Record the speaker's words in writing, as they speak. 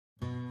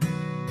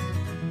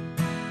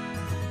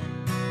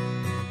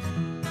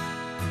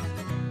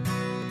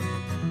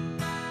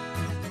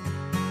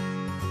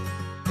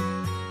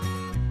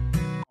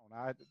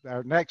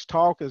Our next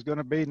talk is going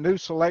to be New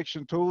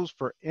Selection Tools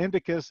for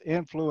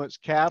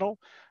Indicus-Influenced Cattle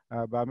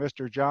by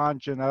Mr. John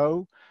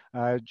Genho.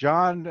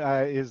 John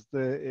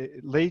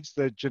leads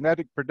the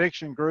genetic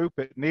prediction group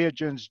at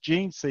Neogen's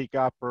GeneSeek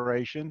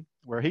operation,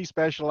 where he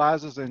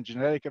specializes in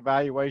genetic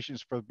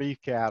evaluations for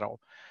beef cattle.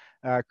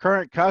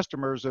 Current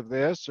customers of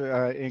this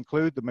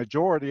include the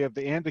majority of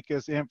the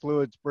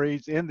Indicus-influenced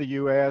breeds in the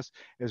U.S.,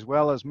 as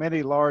well as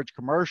many large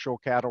commercial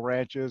cattle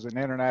ranches and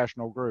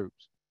international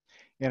groups.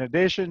 In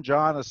addition,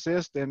 John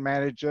assists in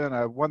managing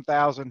a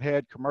 1,000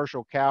 head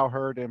commercial cow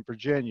herd in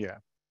Virginia.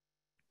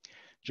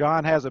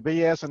 John has a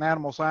BS in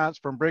animal science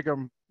from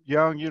Brigham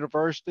Young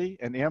University,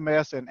 an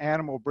MS in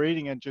animal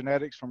breeding and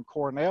genetics from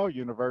Cornell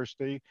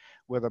University,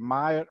 with a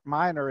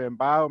minor in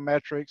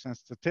biometrics and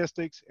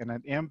statistics, and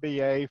an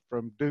MBA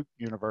from Duke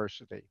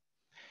University.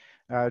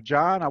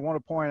 John, I want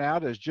to point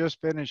out, is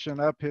just finishing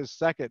up his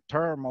second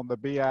term on the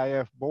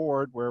BIF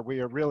board, where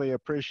we really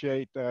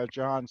appreciate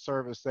John's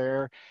service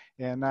there.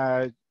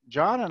 And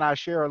John and I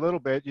share a little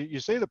bit. You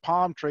see the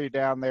palm tree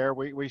down there.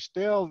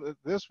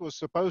 This was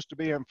supposed to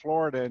be in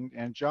Florida,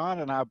 and John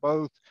and I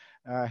both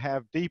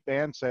have deep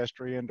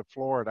ancestry into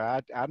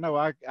Florida. I know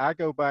I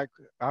go back,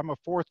 I'm a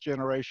fourth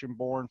generation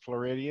born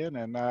Floridian,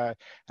 and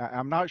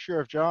I'm not sure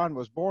if John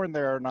was born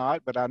there or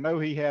not, but I know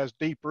he has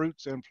deep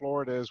roots in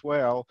Florida as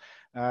well.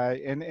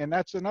 And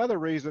that's another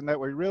reason that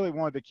we really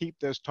wanted to keep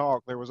this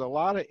talk. There was a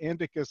lot of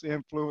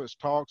Indicus-influenced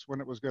talks when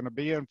it was going to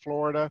be in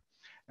Florida,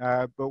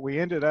 but we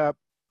ended up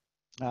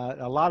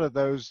a lot of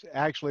those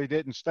actually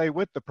didn't stay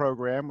with the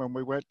program when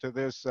we went to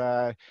this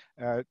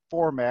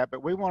format,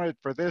 but we wanted,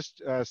 for this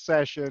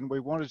session,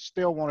 we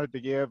still wanted to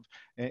give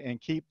and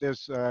keep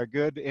this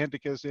good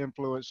Indicus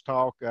influence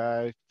talk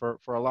for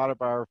a lot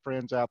of our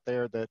friends out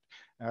there that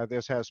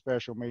this has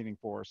special meaning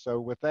for. So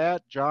with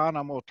that, John,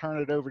 I'm going to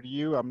turn it over to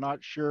you. I'm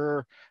not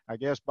sure, I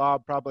guess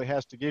Bob probably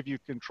has to give you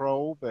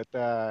control, but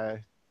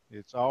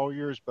it's all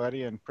yours,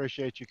 buddy, and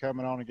appreciate you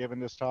coming on and giving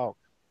this talk.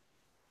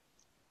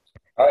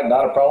 All right,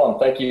 not a problem.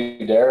 Thank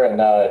you, Dare, and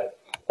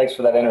thanks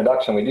for that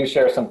introduction. We do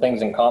share some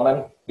things in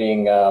common,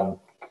 being, you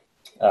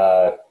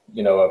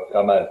know,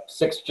 I'm a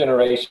sixth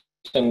generation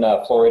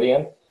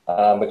Floridian,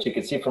 but you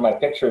can see from my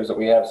pictures that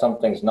we have some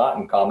things not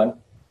in common,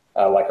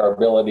 like our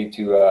ability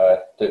to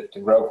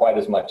grow quite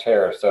as much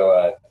hair.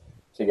 So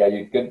yeah,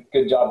 you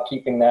good job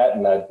keeping that,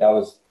 and that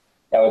was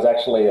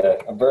actually a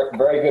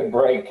very good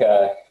break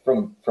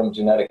from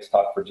genetics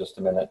talk for just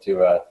a minute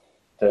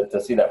to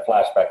see that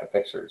flashback of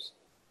pictures.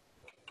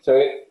 So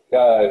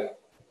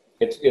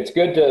it's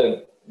good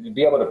to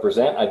be able to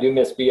present. I do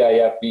miss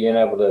BIF, being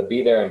able to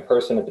be there in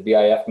person at the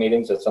BIF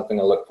meetings. That's something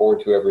I look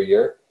forward to every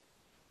year.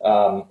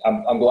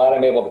 I'm glad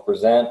I'm able to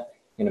present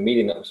in a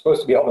meeting that was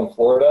supposed to be held in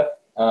Florida,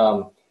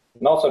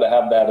 and also to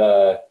have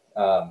that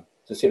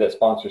to see that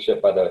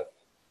sponsorship by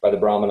the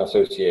Brahmin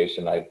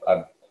Association.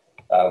 I've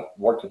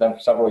worked with them for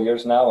several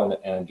years now and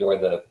enjoy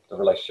the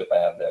relationship I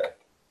have there.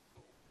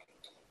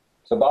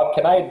 So Bob,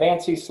 can I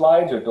advance these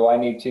slides, or do I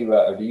need to,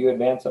 or do you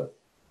advance them?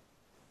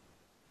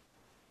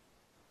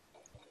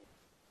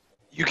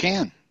 You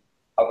can.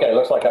 Okay,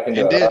 looks like I can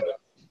do it.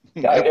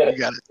 Yeah, I did it. You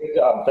got it. Good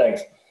job,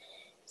 thanks.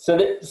 So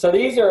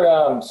these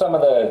are some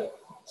of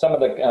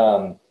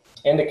the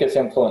Indicus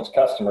influenced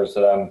customers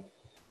that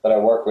I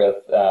work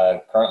with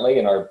currently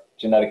in our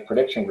genetic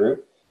prediction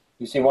group.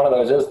 You see, one of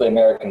those is the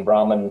American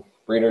Brahmin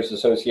Breeders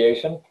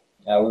Association.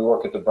 We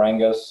work at the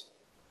Brangus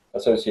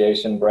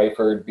Association,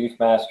 Brayford,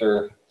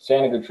 Beefmaster,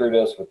 Santa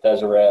Gertrudis, with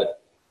Deseret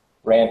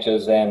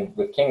Ranches, and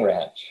with King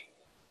Ranch.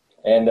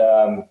 And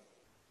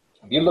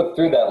if you look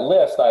through that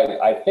list,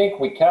 I think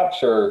we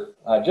capture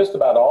just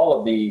about all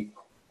of the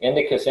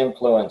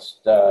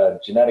Indicus-influenced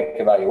genetic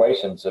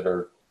evaluations that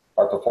are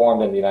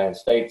performed in the United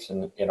States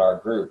in our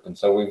group. And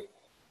so we've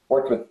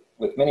worked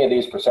with many of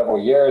these for several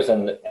years.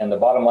 And the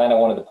bottom line I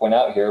wanted to point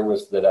out here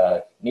was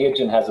that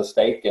Neogen has a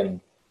stake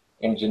in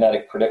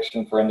genetic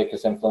prediction for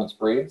Indicus-influenced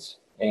breeds.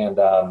 And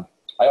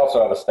I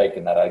also have a stake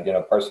in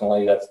that.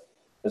 Personally,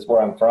 that's where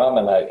I'm from,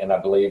 and I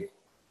believe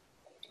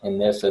in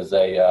this as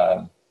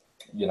a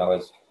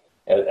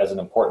as an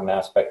important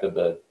aspect of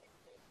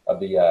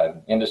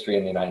the industry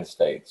in the United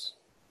States.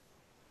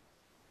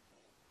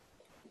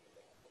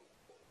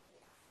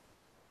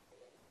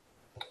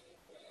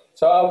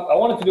 So I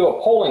wanted to do a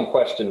polling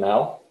question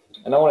now,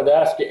 and I wanted to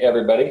ask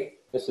everybody,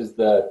 this is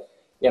the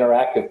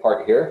interactive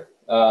part here,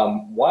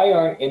 why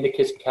aren't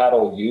Indicus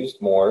cattle used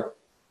more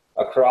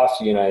across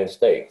the United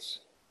States?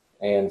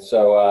 And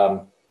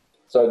so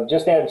so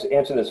just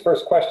answer this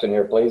first question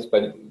here, please,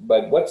 but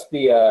what's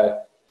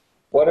the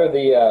what are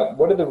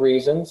the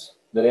reasons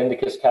that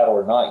Indicus cattle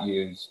are not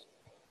used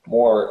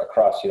more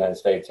across the United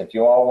States? If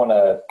you all want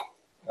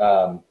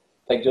to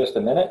take just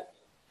a minute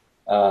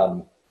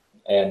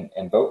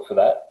and vote for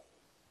that,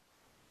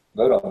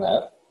 vote on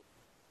that.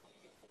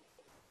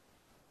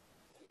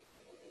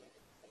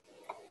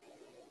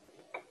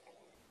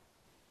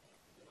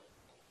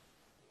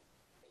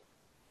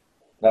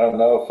 I don't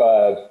know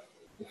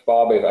if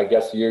Bob, I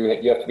guess you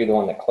have to be the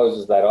one that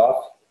closes that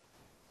off.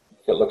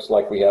 It looks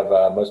like we have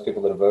most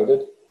people that have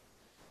voted.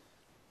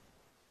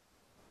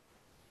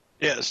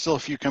 got still a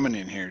few coming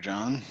in here,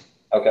 John.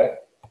 Okay.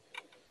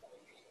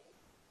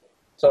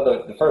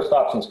 So the first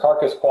option is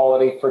carcass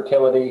quality,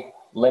 fertility,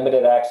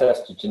 limited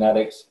access to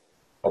genetics,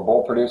 or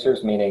bull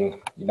producers,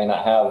 meaning you may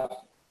not have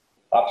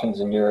options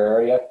in your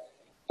area,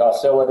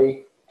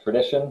 docility,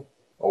 tradition,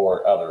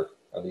 or other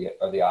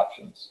are the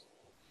options.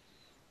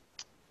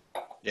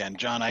 Yeah, and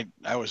John,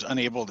 I was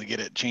unable to get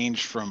it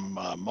changed from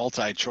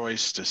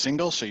multi-choice to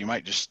single, so you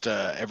might just,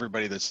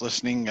 everybody that's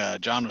listening,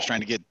 John was trying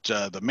to get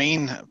the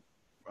main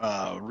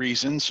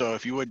reason, so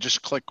if you would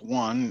just click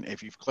one.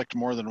 If you've clicked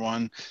more than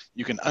one,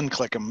 you can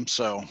unclick them,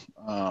 so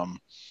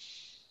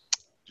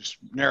just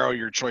narrow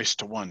your choice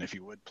to one if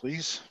you would,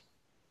 please.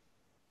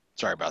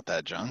 Sorry about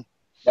that, John.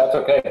 That's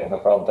okay, no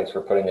problem. Thanks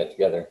for putting it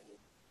together.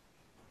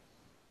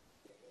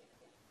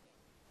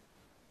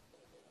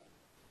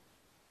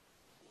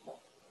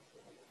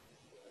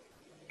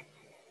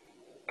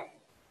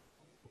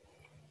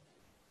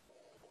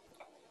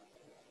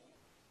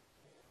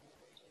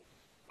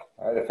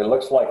 All right, if it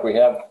looks like we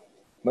have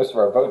most of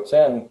our votes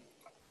in,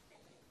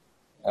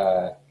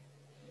 All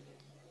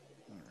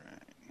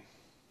right.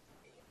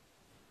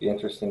 Be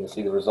interesting to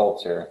see the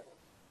results here.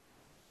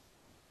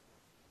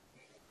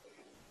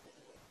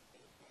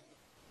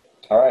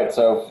 All right,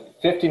 so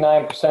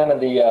 59% of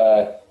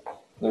the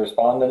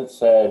respondents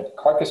said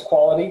carcass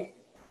quality.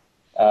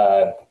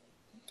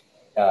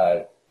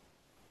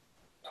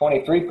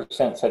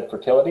 23% said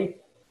fertility.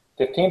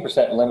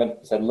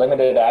 15% said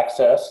limited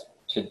access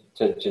to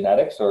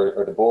genetics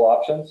or to bull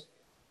options.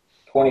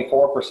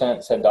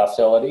 24% said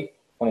docility.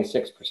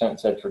 26%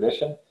 said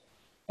tradition.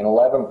 And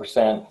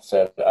 11%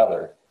 said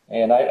other.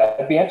 And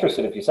I'd be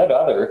interested, if you said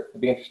other,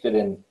 I'd be interested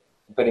in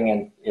putting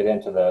it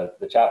into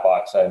the chat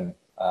box. And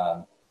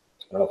I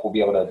don't know if we'll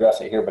be able to address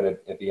it here, but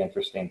it'd be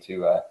interesting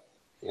to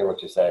hear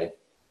what you say.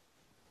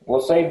 We'll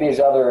save these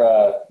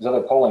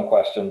other polling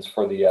questions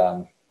for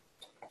the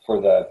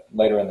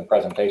later in the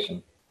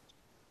presentation.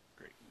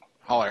 Great.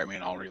 Holler at me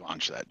and I'll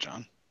relaunch that,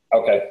 John.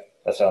 Okay,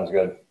 that sounds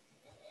good.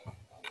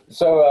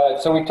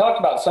 So we talked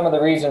about some of the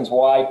reasons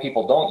why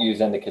people don't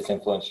use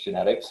Indicus-influenced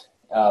genetics.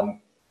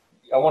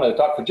 I wanted to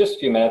talk for just a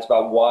few minutes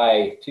about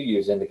why to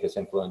use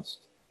Indicus-influenced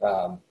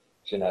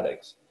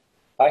genetics.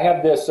 I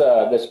have this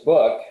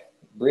book,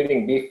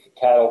 Breeding Beef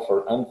Cattle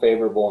for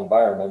Unfavorable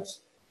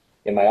Environments,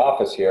 in my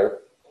office here.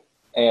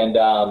 And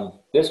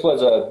this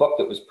was a book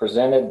that was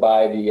presented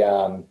by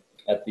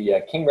at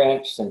the King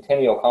Ranch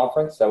Centennial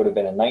Conference. That would have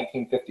been in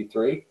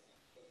 1953.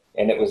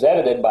 And it was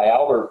edited by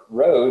Albert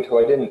Rode, who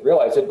I didn't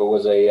realize it, but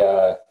was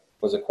a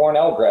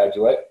Cornell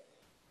graduate.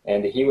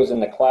 And he was in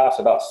the class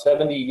about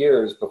 70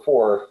 years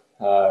before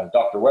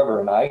Dr. Weber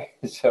and I.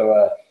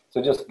 So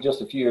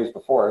just a few years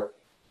before.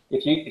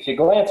 If you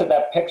glance at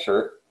that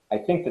picture, I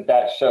think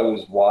that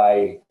shows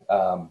why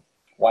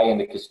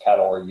Indicus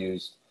cattle are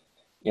used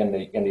in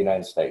the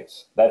United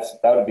States. That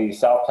would be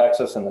South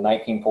Texas in the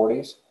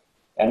 1940s,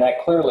 and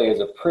that clearly is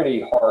a pretty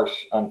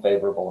harsh,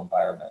 unfavorable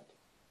environment.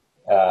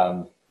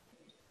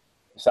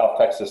 South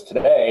Texas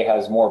today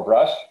has more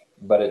brush,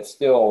 but it's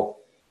still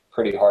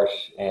pretty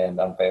harsh and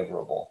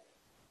unfavorable.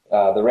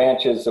 The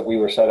ranches that we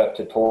were set up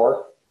to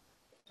tour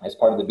as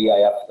part of the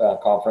BIF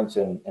conference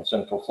in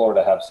Central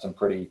Florida have some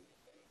pretty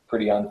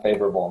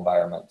unfavorable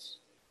environments.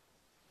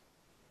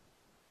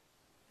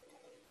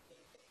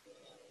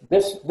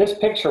 This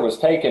picture was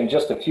taken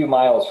just a few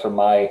miles from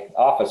my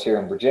office here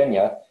in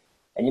Virginia,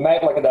 and you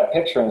might look at that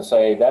picture and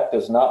say, that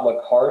does not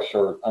look harsh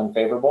or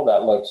unfavorable.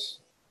 That looks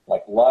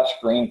like lush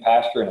green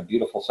pasture and a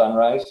beautiful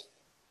sunrise.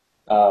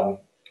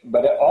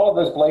 But all of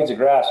those blades of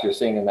grass you're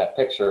seeing in that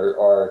picture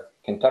are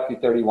Kentucky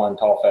 31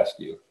 tall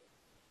fescue.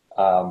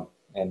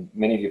 And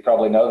many of you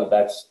probably know that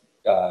that's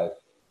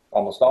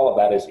almost all of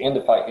that is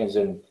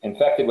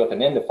infected with an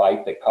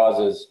endophyte that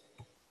causes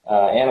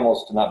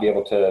animals to not be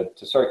able to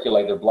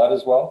circulate their blood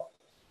as well.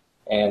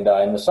 And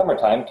in the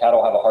summertime,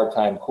 cattle have a hard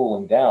time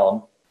cooling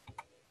down,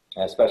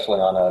 especially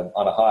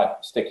on a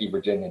hot, sticky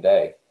Virginia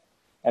day.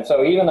 And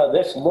so even though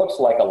this looks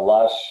like a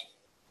lush,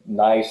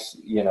 nice,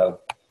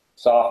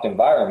 soft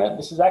environment,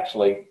 this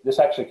actually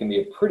can be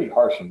a pretty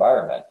harsh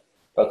environment,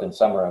 both in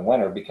summer and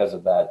winter, because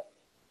of that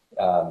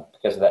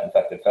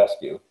infected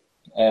fescue.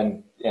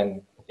 And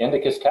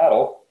Indicus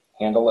cattle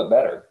handle it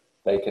better.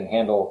 They can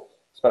handle,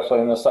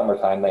 especially in the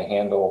summertime, they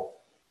handle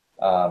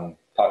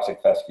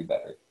toxic fescue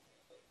better.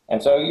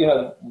 And so,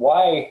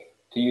 why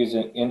to use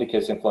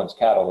Indicus-influenced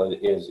cattle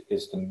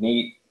is to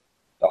meet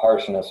the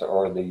harshness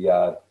or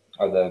the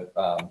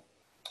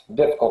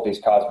difficulties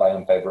caused by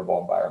unfavorable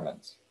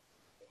environments.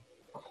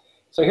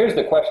 So here's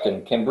the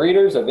question: can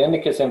breeders of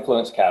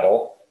Indicus-influenced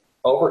cattle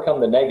overcome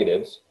the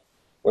negatives,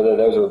 whether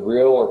those are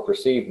real or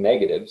perceived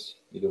negatives?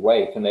 Either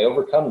way, can they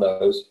overcome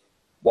those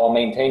while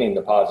maintaining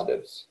the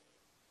positives?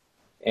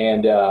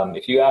 And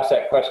if you ask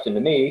that question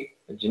to me,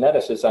 a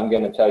geneticist, I'm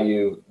going to tell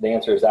you the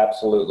answer is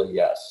absolutely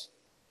yes.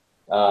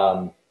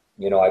 I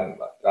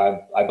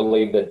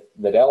believe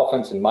that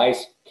elephants and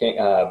mice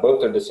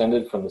both are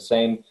descended from the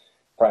same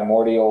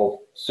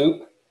primordial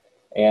soup,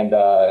 and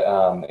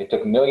it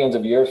took millions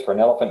of years for an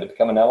elephant to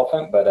become an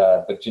elephant,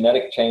 but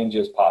genetic change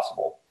is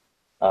possible.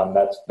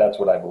 That's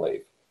what I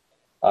believe.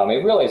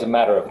 It really is a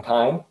matter of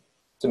time.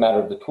 It's a matter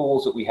of the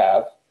tools that we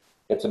have.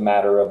 It's a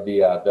matter of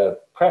the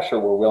pressure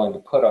we're willing to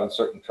put on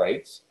certain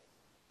traits.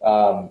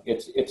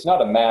 It's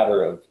not a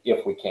matter of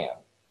if we can.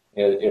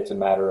 It's a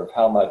matter of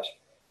how much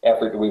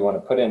effort do we want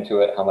to put into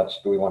it, how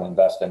much do we want to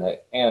invest in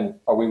it, and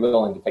are we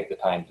willing to take the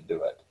time to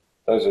do it?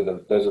 Those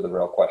are the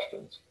real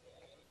questions.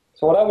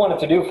 So what I wanted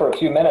to do for a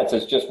few minutes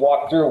is just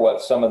walk through what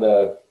some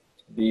of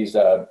these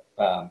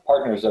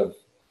partners of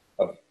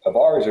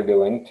ours are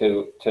doing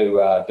to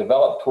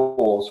develop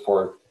tools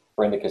for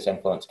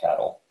Indicus-influenced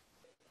cattle.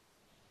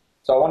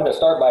 So I wanted to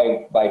start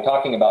by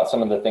talking about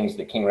some of the things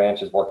that King Ranch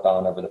has worked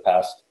on over the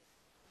past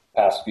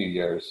few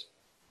years.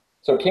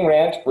 So King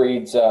Ranch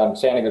breeds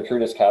Santa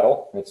Gertrudis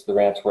cattle. It's the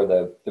ranch where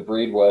the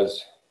breed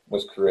was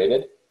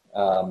created.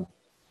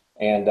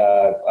 And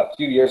a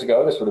few years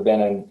ago, this would have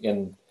been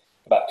in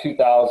about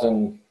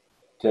 2000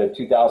 to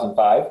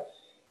 2005,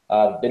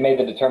 they made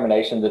the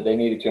determination that they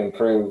needed to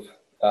improve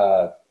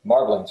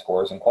marbling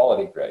scores and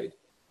quality grade.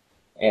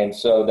 And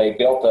so they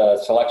built a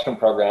selection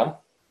program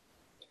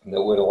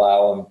that would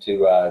allow them to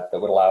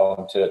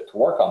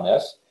work on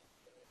this.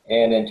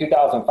 And in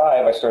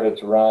 2005, I started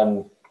to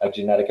run a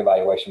genetic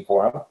evaluation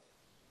for them.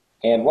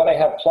 And what I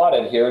have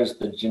plotted here is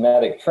the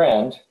genetic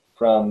trend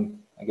from,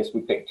 I guess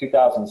we picked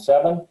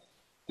 2007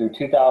 through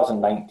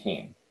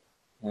 2019.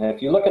 And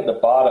if you look at the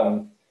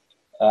bottom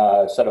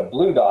set of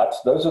blue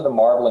dots, those are the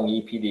marbling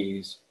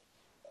EPDs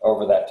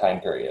over that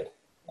time period.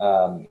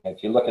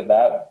 If you look at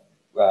that,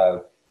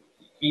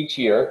 each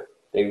year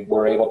they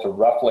were able to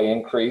roughly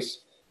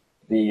increase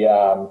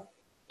the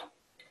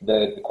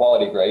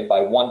quality grade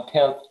by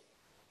 1/10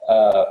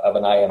 of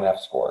an IMF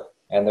score.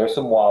 And there's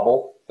some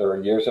wobble. There are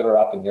years that are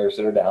up and years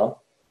that are down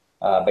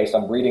based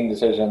on breeding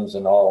decisions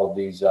and all of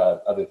these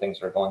other things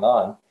that are going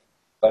on.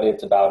 But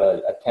it's about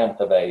a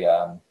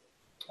 1/10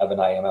 of an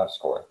IMF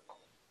score.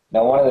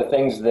 Now, one of the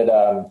things that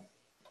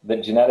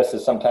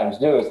geneticists sometimes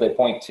do is they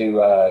point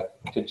to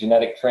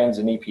genetic trends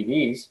in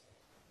EPDs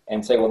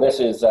and say, well, this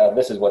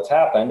is what's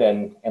happened,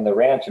 and the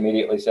ranch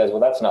immediately says, well,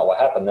 that's not what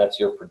happened, that's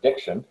your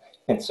prediction.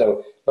 And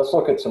so let's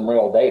look at some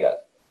real data.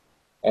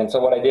 And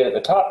so what I did at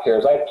the top here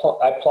is I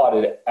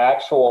plotted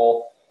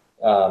actual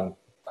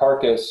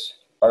carcass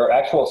or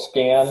actual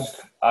scan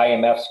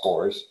IMF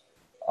scores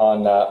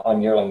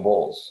on yearling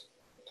bulls.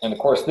 And of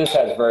course, this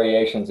has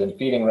variations in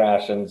feeding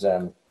rations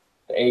and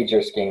the age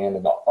are scanned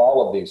and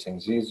all of these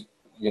things,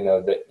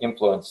 that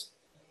influence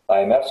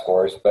IMF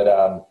scores.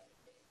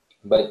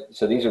 But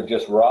so these are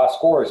just raw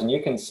scores, and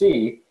you can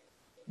see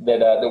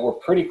that we're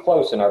pretty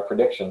close in our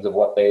predictions of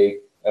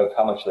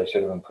how much they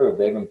should have improved.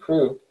 They've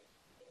improved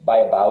by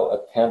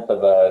about 1/10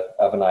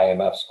 of an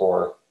IMF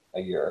score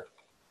a year,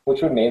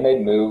 which would mean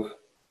they'd move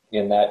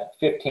in that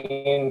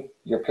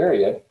 15-year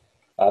period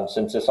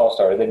since this all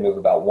started. They'd move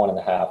about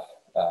 1.5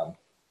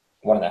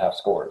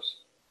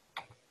 scores.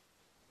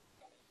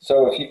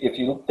 So if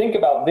you think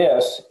about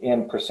this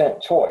in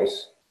percent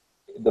choice,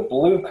 the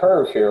blue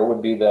curve here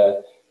would be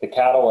the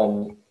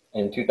cattle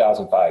in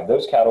 2005.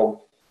 Those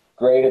cattle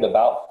graded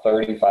about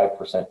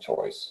 35%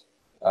 choice.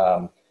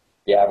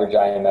 The average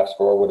IMF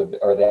score or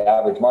the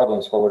average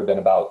marbling score would have been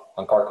about,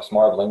 on carcass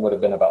marbling, would have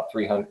been about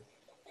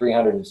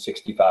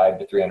 365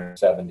 to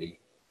 370.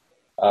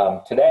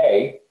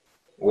 Today,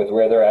 with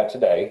where they're at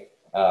today,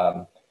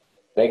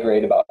 they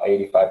grade about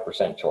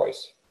 85%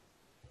 choice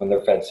when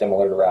they're fed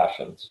similar to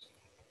rations.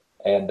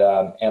 And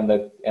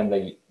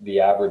the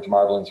average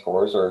marbling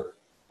scores are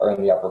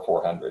in the upper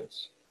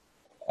 400s.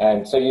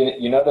 And so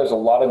there's a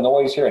lot of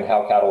noise here in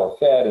how cattle are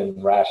fed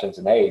and rations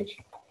and age,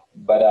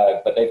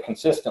 but they've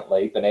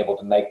consistently been able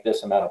to make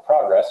this amount of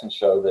progress and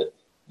show that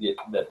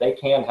they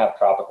can have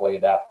tropically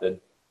adapted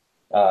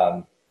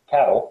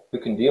cattle who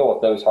can deal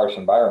with those harsh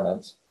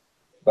environments,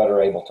 but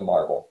are able to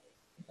marble.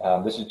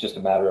 This is just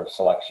a matter of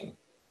selection.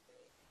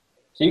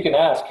 So you can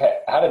ask,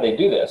 how did they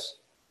do this?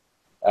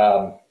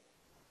 I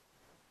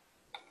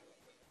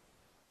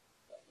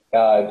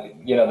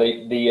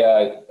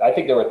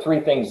think there were three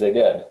things they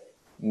did.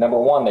 Number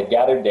one, they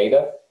gathered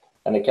data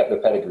and they kept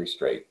their pedigree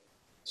straight.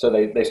 So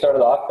they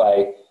started off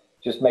by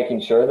just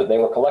making sure that they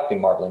were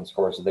collecting marbling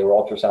scores, that they were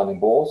ultrasounding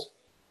bulls.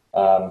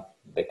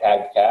 They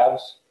tagged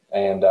calves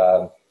and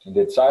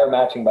did sire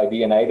matching by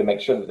DNA to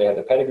make sure that they had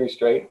their pedigree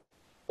straight.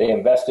 They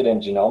invested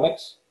in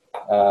genomics.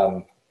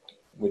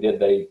 We did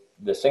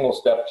the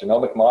single-step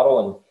genomic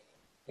model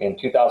in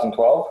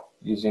 2012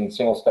 using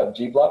single-step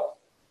GBLUP.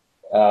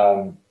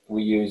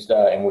 We used,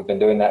 and we've been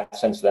doing that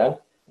since then.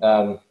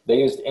 They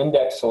used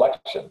index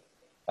selection.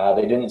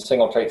 They didn't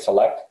single trait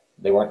select.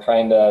 They weren't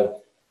trying to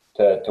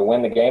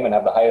win the game and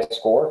have the highest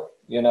score,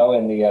 in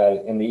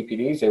the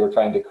EPDs. They were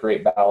trying to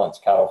create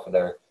balanced cattle for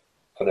their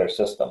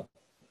system.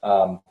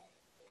 And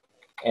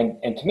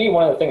to me,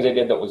 one of the things they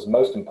did that was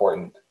most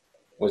important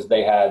was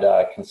they had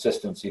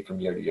consistency from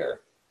year to year.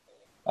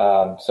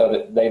 So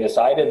that they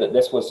decided that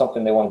this was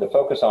something they wanted to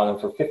focus on, and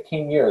for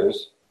 15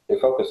 years, they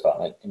focused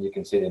on it, and you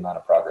can see the amount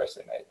of progress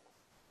they made.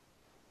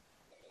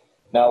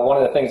 Now, one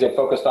of the things they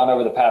focused on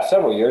over the past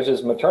several years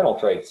is maternal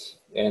traits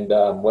and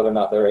whether or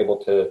not they're able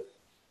to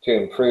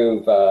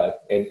improve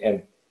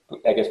and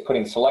I guess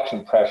putting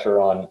selection pressure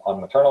on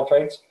maternal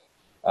traits.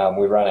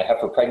 We run a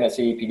heifer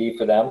pregnancy EPD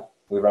for them.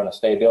 We run a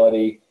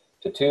stability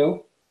to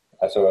 2,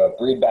 so a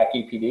breed back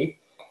EPD.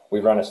 We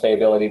run a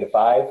stability to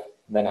 5, and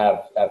then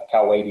have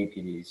cow weight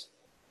EPDs.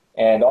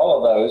 And all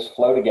of those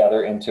flow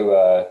together into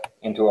a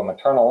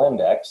maternal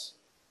index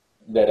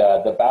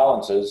that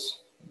balances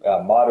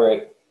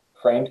moderate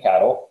framed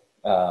cattle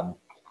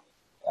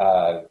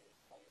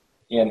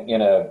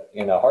in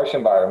a harsh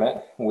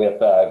environment with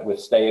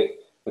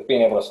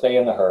being able to stay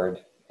in the herd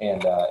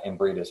and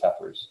breed as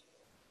heifers.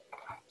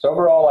 So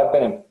overall, I've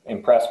been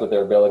impressed with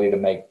their ability to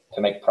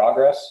make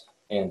progress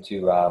and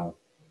to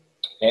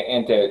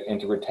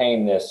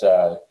retain this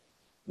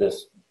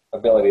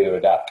ability to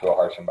adapt to a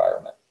harsh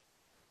environment.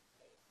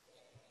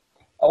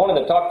 I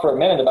wanted to talk for a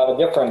minute about a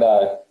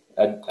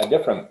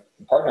different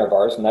partner of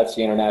ours, and that's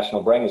the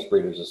International Brangus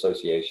Breeders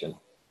Association.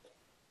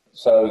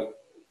 So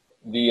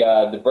the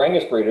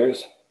Brangus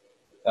breeders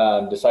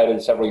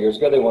decided several years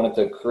ago they wanted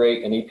to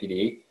create an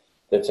EPD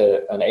that's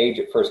an age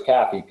at first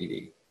calf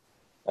EPD.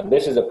 And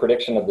this is a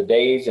prediction of the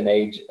days and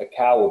age a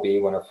cow will be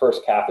when her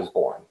first calf is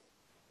born.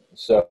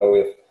 So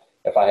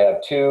if I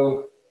have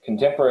 2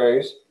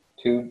 contemporaries,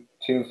 two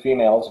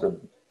females that are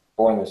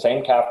born in the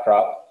same calf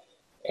crop,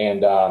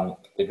 and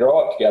they grow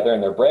up together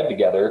and they're bred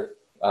together,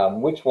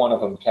 which one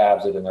of them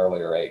calves at an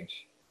earlier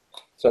age?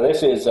 So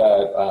this is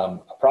a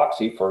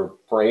proxy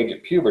for age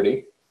at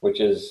puberty, which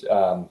is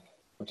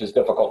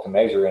difficult to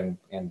measure in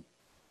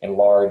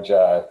large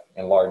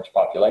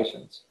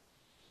populations.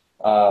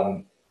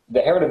 The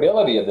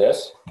heritability of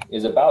this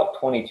is about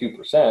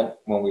 22%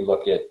 when we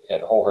look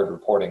at whole herd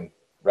reporting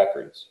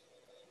records.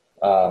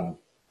 The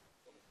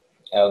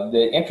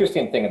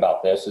interesting thing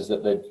about this is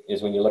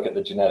when you look at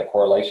the genetic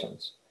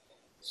correlations.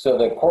 So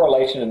the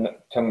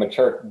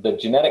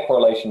genetic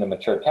correlation to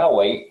mature cow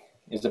weight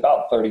is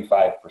about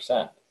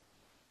 35%,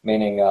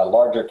 meaning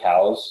larger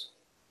cows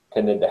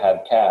tended to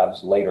have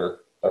calves later,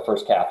 their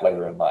first calf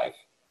later in life,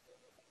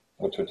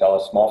 which would tell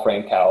us small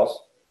frame cows,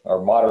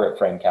 or moderate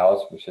frame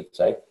cows, we should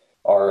say,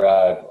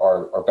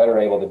 are better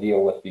able to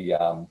deal with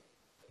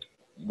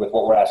with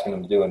what we're asking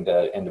them to do and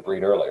to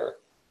breed earlier.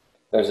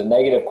 There's a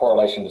negative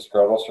correlation to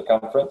scrotal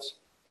circumference,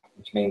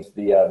 which means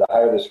the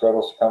higher the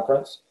scrotal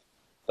circumference,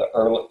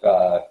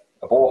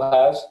 a bull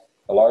has,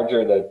 the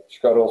larger the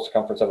scrotal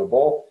circumference of a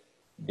bull,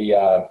 the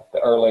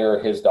earlier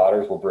his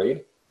daughters will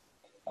breed.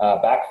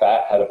 Back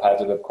fat had a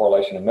positive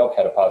correlation, and milk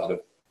had a positive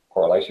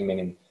correlation,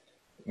 meaning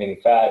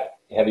fat,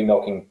 heavy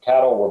milking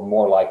cattle were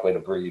more likely to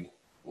breed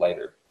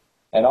later.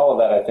 And all of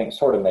that, I think,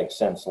 sort of makes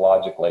sense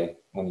logically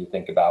when you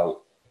think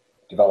about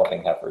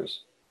developing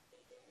heifers.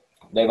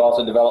 They've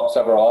also developed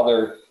several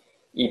other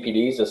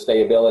EPDs, a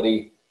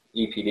stability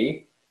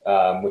EPD,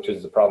 which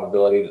is the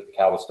probability that the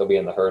cow will still be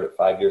in the herd at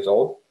 5 years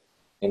old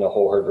in a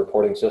whole herd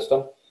reporting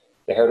system.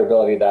 The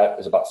heritability of that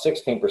is about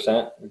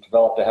 16%. We've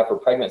developed a heifer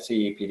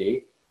pregnancy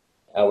EPD,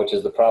 which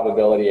is the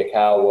probability a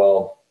cow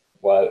will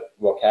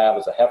calve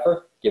as a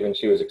heifer given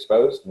she was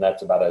exposed, and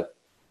that's about a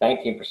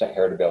 19%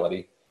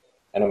 heritability.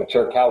 And a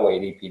mature cow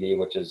weight EPD,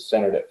 which is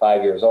centered at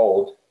 5 years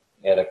old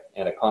at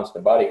a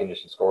constant body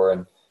condition score,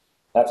 and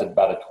that's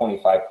about a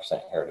 25%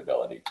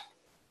 heritability.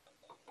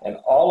 And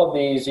all of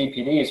these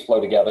EPDs flow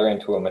together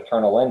into a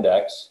maternal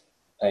index.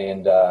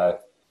 And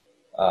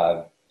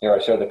here I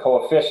show the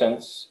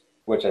coefficients,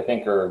 which I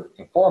think are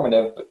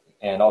informative,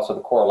 and also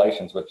the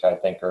correlations, which I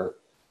think are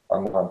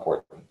more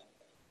important.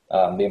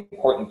 The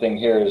important thing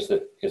here is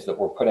that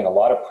we're putting a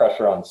lot of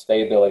pressure on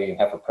stability in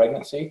heifer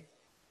pregnancy,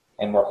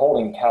 and we're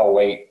holding cow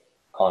weight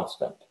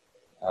constant.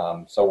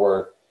 So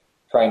we're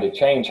trying to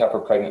change heifer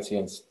pregnancy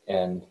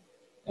and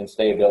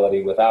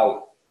stability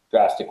without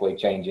drastically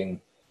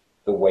changing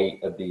the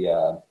weight of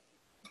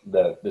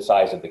the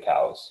size of the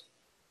cows.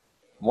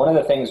 One of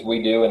the things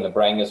we do in the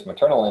Brangus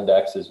maternal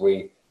index is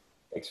we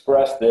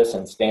express this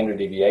in standard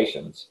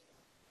deviations.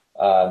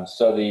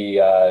 So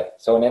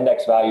an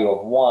index value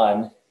of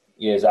 1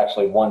 is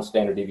actually 1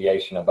 standard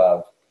deviation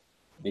above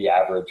the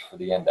average for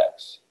the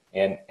index.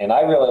 And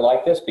I really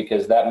like this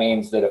because that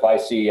means that if I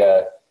see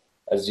a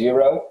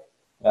 0,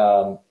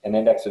 an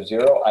index of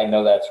 0, I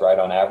know that's right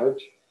on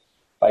average.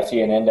 If I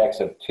see an index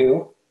of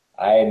 2,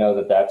 I know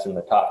that that's in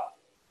the top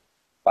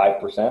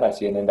 5%. I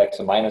see an index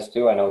of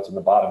 -2, I know it's in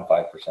the bottom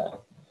 5%.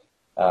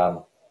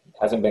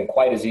 Hasn't been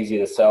quite as easy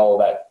to sell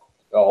that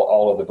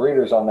all of the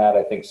breeders on that.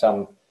 I think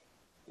some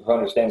who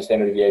understand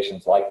standard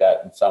deviations like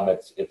that, and some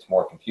it's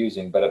more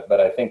confusing. But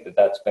I think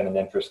that's been an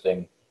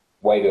interesting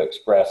way to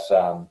express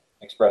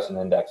an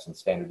index in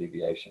standard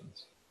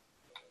deviations.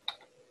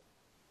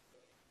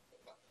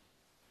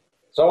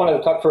 So I wanted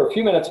to talk for a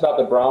few minutes about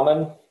the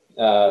Brahman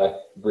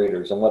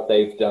breeders and what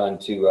they've done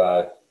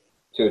to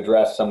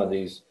address some of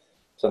these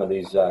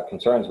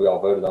concerns we all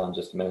voted on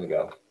just a minute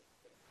ago.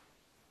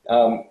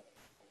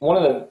 One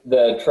of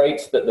the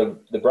traits that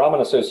the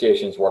Brahman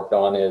associations worked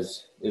on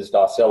is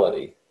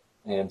docility.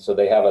 And so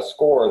they have a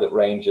score that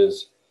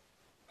ranges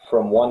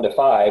from 1 to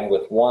 5,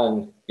 with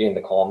 1 being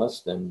the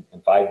calmest and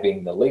 5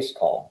 being the least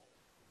calm.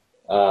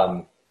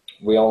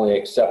 we only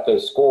accept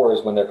those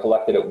scores when they're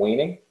collected at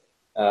weaning.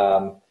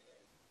 And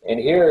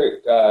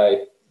here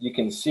you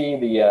can see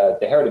the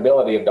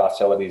heritability of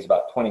docility is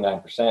about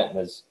 29%, and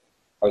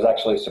I was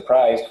actually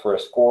surprised for a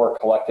score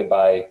collected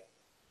by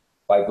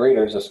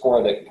breeders, a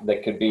score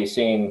that could be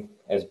seen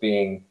as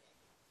being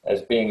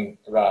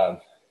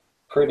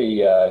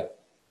pretty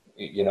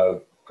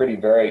pretty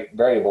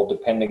variable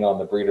depending on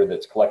the breeder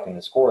that's collecting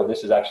the score.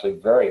 This is actually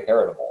very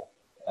heritable,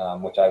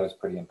 which I was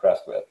pretty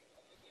impressed with.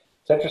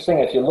 It's interesting,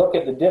 if you look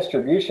at the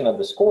distribution of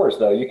the scores,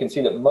 though, you can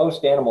see that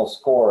most animals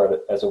score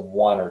as a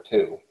 1 or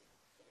 2.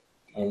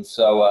 And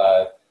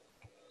so,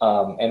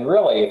 and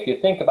really, if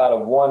you think about a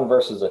 1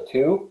 versus a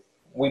 2,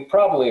 we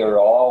probably are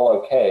all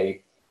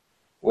okay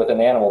with an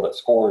animal that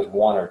scores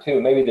 1 or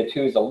 2. Maybe the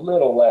 2 is a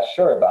little less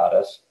sure about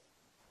us,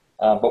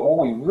 but what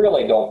we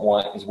really don't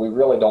want is we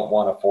really don't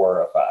want a 4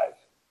 or a 5.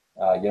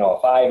 A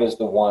 5 is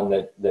the one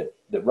that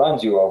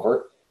runs you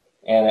over,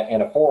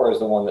 and a 4 is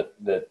the one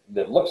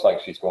that looks like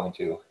she's going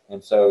to.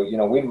 And so,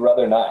 we'd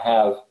rather not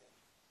have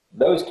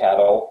those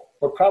cattle.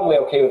 We're probably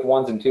okay with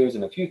 1s and 2s,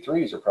 and a few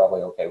 3s are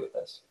probably okay with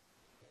this.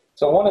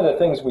 So one of the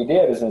things we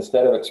did is,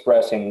 instead of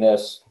expressing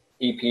this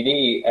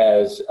EPD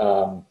as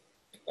a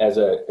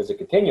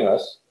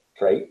continuous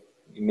trait,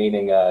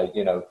 meaning a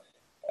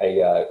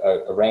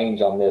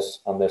range on this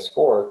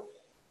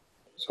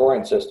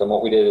scoring system,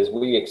 what we did is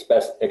we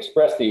expressed the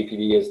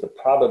EPD as the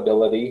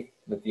probability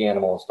that the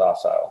animal is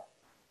docile,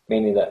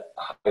 meaning that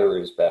higher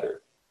is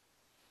better.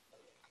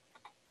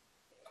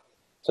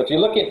 So if you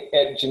look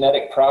at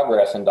genetic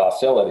progress and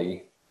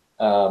docility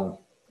over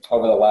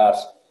the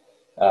last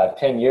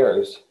 10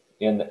 years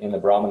in the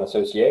Brahman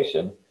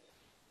Association,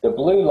 the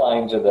blue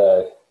lines are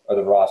the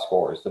raw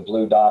scores. The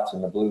blue dots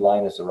and the blue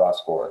line is the raw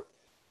score.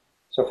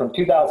 So from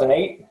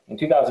 2008, in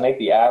 2008,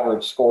 the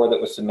average score that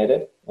was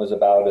submitted was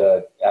about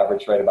an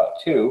average rate about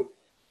 2.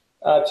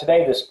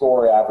 Today, the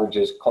score average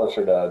is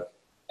closer to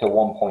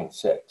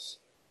 1.6.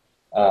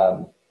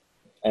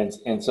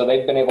 And so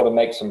they've been able to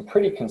make some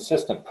pretty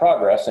consistent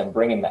progress in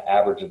bringing the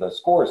average of those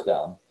scores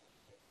down.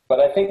 But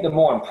I think the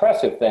more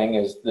impressive thing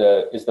is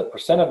the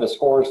percent of the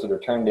scores that are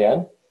turned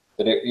in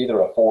that are either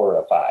a 4 or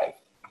a 5.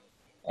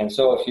 And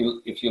so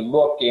if you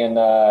look in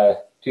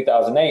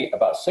 2008,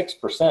 about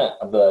 6%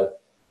 of the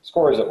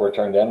scores that were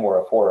turned in were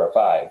a 4 or a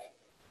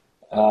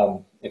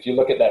 5. If you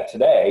look at that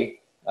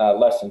today,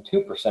 less than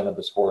 2% of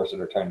the scores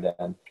that are turned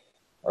in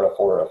are a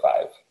 4 or a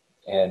 5.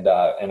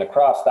 And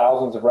across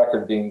thousands of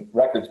records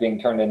being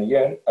turned in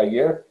a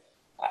year,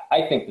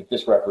 I think that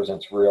this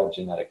represents real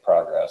genetic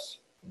progress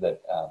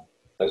that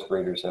those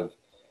breeders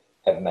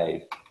have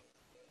made.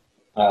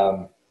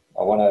 I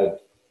wanted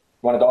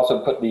to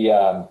also put the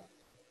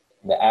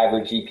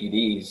average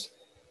EPDs,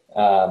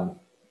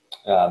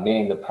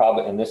 meaning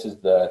and this is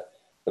the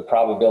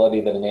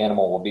probability that an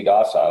animal will be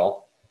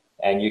docile,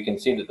 and you can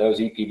see that those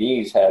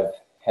EPDs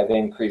have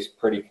increased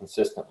pretty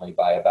consistently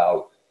by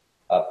about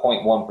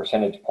 0.1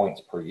 percentage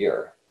points per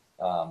year.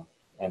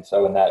 And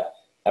so in that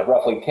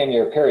roughly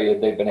 10-year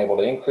period, they've been able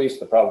to increase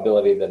the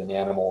probability that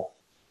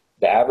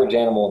the average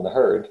animal in the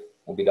herd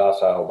will be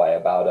docile by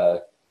about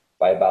a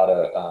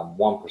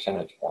 1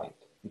 percentage point.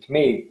 And to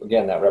me,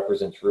 again, that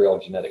represents real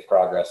genetic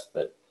progress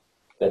that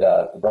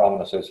the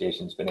Brahman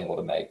Association has been able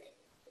to make.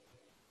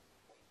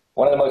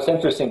 One of the most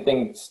interesting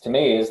things to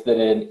me is that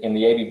in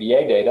the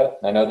ABBA data,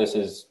 I know this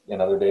is in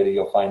other data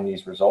you'll find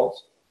these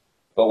results,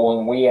 but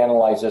when we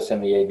analyze this in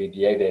the ABBA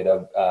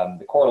data,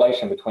 the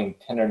correlation between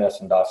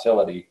tenderness and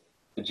docility,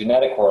 the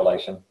genetic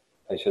correlation,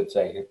 I should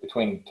say,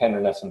 between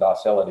tenderness and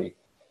docility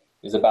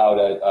is about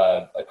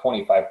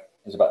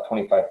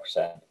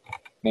 25%,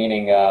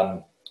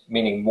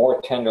 meaning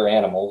more tender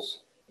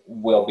animals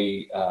will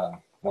be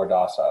more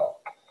docile,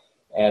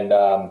 and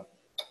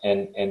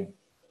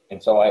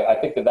so I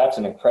think that that's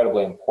an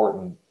incredibly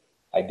important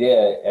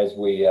idea as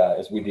we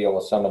deal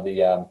with some of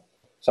the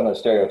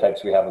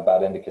stereotypes we have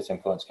about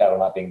Indicus-influenced cattle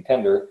not being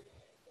tender.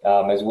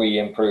 As we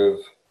improve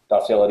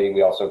docility,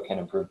 we also can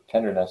improve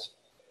tenderness.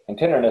 And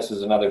tenderness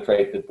is another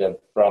trait that the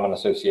Brahman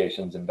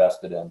Association's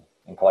invested in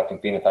collecting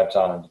phenotypes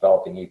on and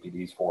developing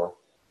EPDs for,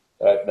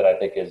 that I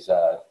think is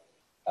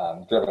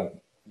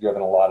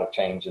driven a lot of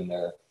change in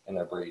their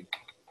breed.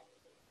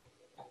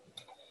 I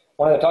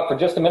wanted to talk for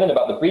just a minute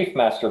about the beef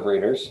master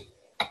breeders.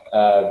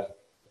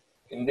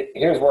 And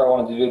here's where I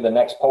wanted to do the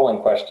next polling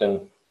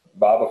question,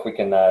 Bob, if we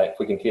can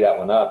tee that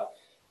one up.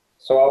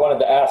 So I wanted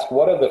to ask,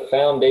 what are the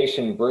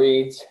foundation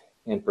breeds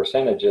and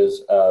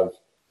percentages of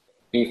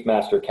beef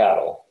master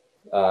cattle?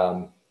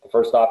 The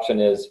first option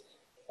is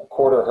a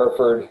quarter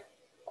Hereford,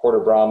 quarter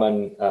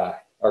Brahman,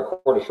 or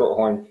quarter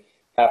Shorthorn,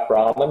 half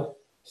Brahman.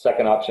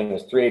 Second option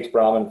is 3/8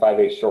 Brahman,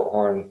 5/8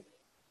 Shorthorn,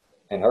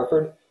 and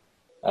Hereford.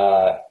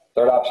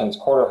 Third option is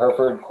quarter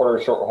Hereford, quarter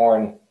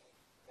Shorthorn,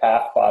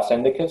 half Bos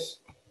Indicus.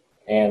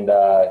 And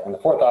the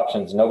fourth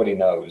option is nobody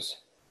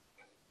knows.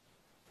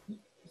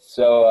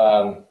 So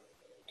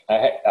I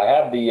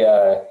have the,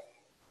 I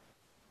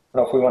don't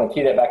know if we want to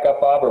tee that back up,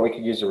 Bob, or we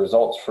could use the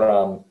results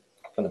from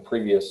the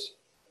previous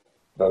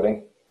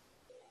voting.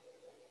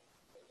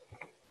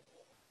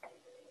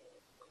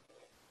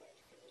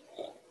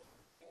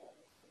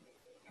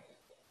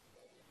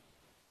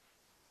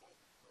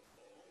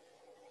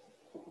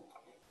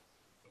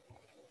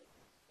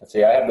 let's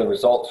see, I have the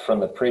results from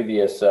the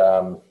previous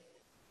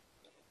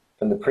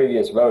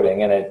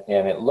voting, and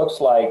it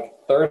looks like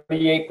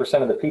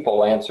 38% of the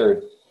people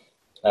answered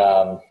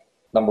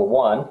number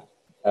one,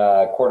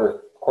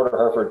 quarter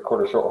Hereford,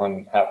 quarter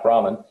Shorthorn, half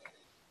Brahmin.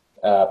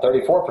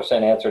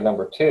 34% answered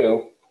number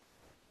two.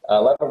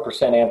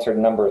 11% answered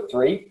number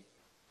three,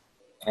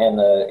 and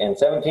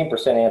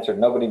 17% answered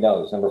nobody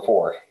knows, number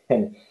four.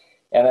 And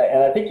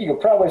I think you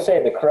could probably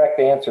say the correct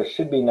answer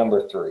should be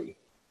number three.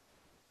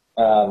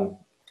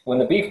 When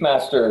the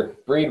Beefmaster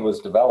breed was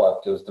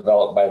developed, it was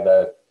developed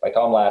by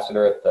Tom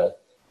Lassiter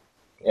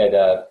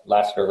at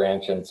Lassiter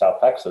Ranch in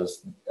South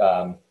Texas.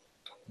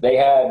 They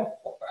had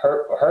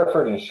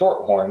Hereford and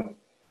Shorthorn,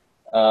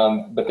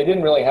 but they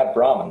didn't really have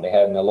Brahmin. They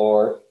had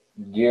Nellore,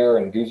 Gyr,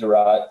 and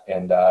Gujarat,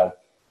 and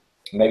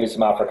maybe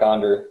some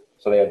Afrikander.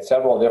 So they had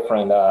several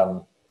different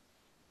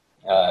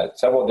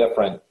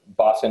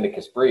Bos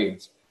Indicus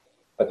breeds,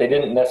 but they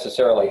didn't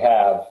necessarily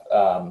have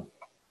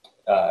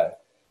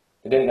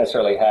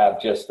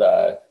just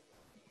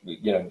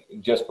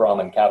just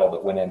Brahmin cattle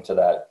that went into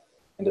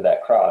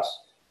that cross.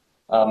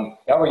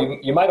 However,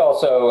 you might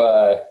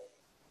also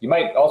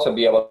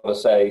be able to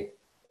say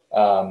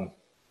that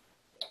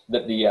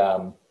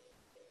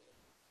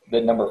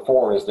that number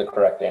four is the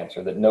correct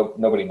answer, that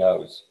nobody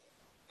knows.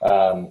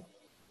 When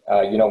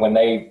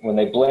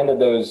they blended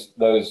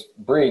those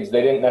breeds,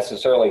 they didn't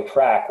necessarily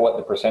track what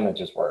the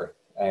percentages were,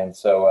 and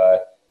so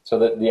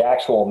that the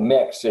actual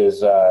mix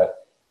is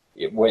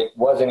it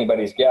was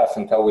anybody's guess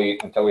until we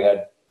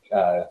had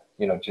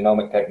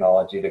genomic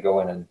technology to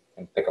go in and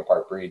pick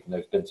apart breeds. And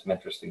there's been some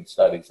interesting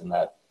studies in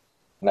that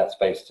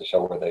space to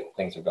show where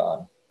things have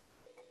gone.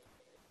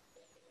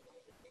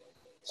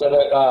 So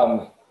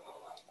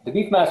the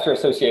Beefmaster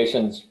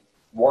Association's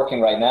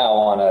working right now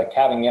on a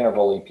calving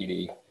interval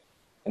EPD.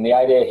 And the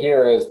idea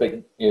here is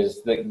that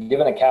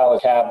given a cow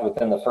is calved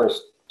within the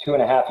first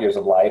 2.5 years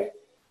of life,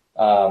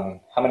 how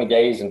many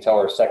days until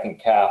her second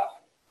calf,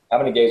 how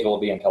many days will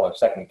it be until her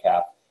second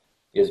calf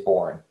is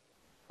born?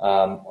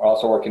 We're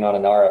also working on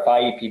an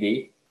RFI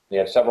EPD. They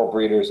have several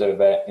breeders that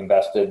have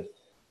invested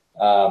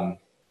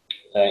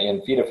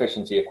in feed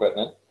efficiency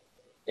equipment.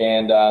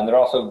 And they're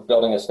also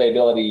building a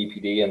stability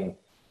EPD,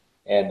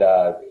 and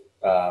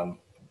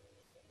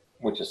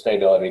which is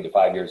stability to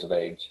 5 years of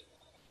age.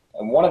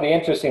 And one of the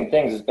interesting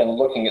things has been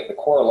looking at the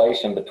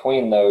correlation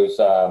between those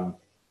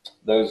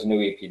new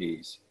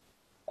EPDs.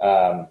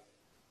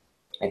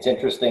 It's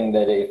interesting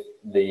that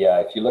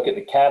if you look at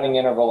the calving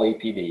interval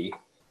EPD,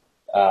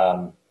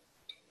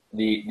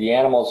 the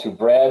animals who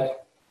bred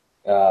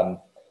who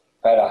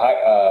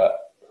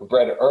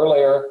bred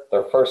earlier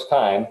their first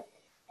time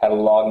had a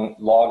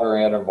longer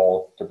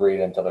interval to breed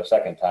into their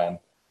second time.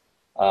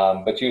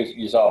 But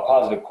you saw a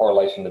positive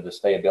correlation to the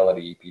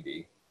stability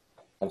EPD.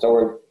 And so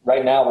we're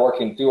right now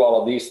working through all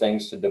of these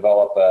things to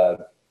develop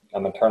a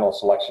maternal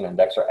selection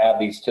index, or add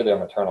these to their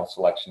maternal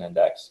selection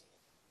index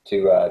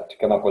to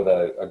come up with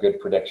a good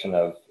prediction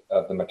of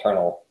the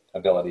maternal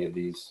ability of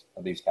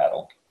these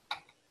cattle.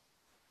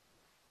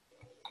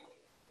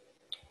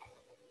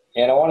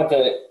 And I wanted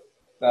to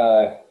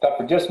talk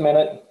for just a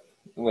minute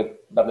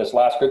about this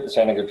last group, the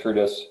Santa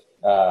Gertrudis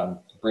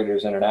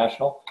Breeders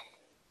International.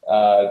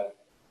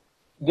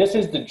 This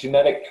is the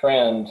genetic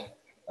trend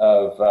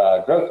of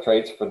growth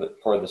traits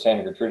for the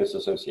Santa Gertrudis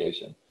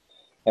Association.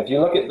 If you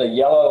look at the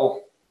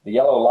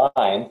yellow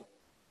line,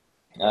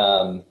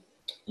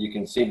 you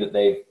can see that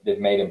they've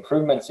made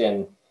improvements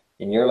in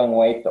yearling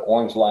weight, the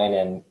orange line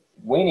in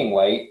weaning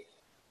weight.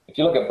 If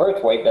you look at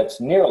birth weight,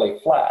 that's nearly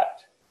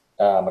flat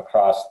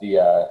across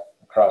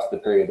the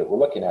period that we're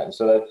looking at. And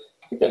so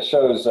I think that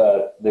shows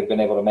they've been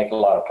able to make a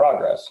lot of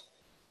progress.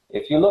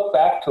 If you look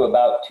back to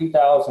about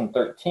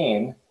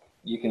 2013,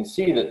 you can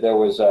see that there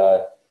was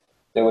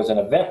an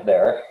event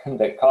there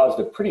that caused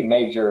a pretty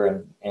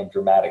major and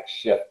dramatic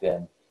shift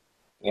in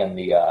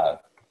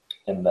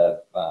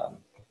the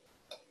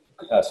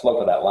slope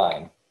of that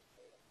line.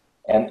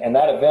 And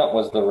that event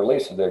was the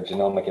release of their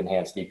genomic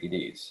enhanced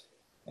EPDs.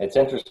 It's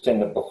interesting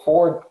that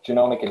before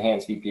genomic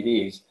enhanced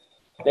EPDs,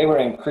 they were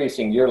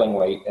increasing yearling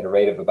weight at a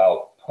rate of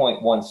about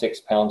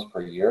 0.16 pounds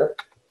per year.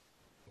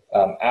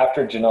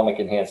 After genomic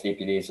enhanced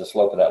EPDs, the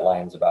slope of that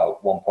line is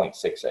about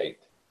 1.68.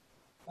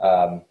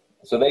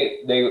 So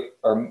they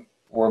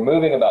were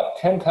moving about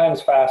 10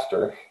 times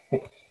faster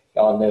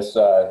on this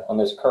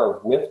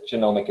curve with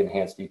genomic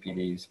enhanced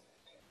EPDs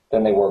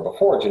than they were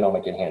before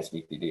genomic enhanced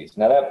EPDs.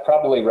 Now that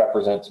probably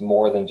represents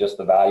more than just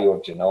the value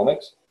of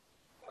genomics.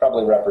 It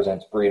probably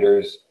represents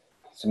breeders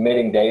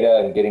submitting data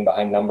and getting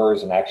behind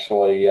numbers and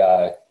actually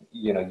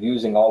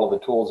using all of the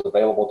tools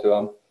available to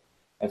them.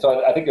 And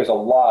so I think there's a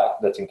lot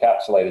that's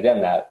encapsulated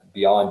in that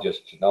beyond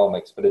just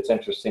genomics. But it's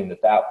interesting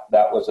that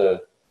was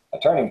a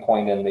turning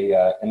point in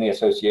the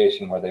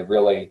association where they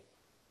really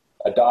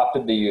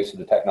adopted the use of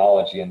the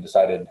technology and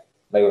decided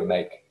they would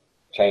make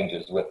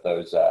changes with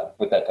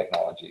that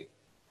technology.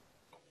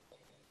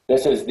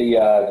 This is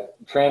the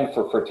trend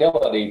for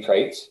fertility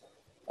traits,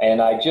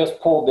 and I just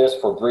pulled this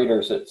for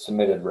breeders that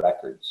submitted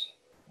records.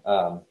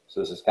 So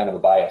this is kind of a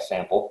bias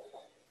sample.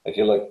 If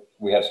you look,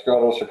 we have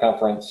scrotal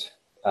circumference,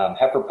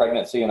 heifer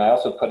pregnancy, and I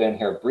also put in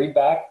here breed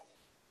back,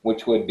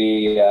 which would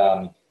be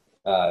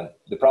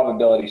the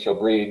probability she'll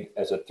breed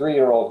as a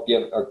 3-year-old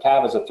or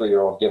calve as a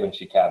 3-year-old given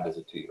she calved as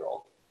a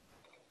 2-year-old.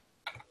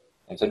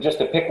 And so just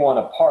to pick one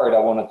apart, I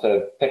wanted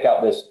to pick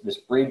out this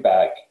breed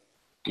back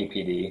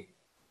EPD.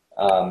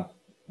 And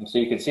so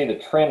you can see the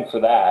trend for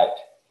that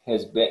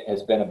has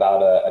been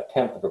about a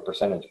 1/10 of a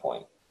percentage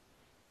point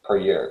per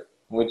year,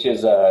 which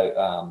is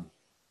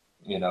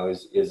you know,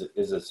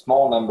 is a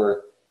small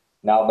number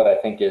now, but I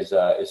think is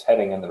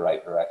heading in the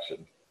right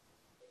direction.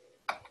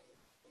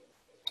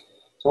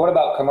 So what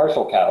about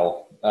commercial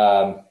cattle?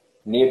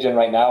 Neogen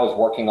right now is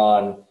working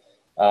on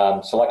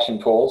selection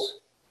tools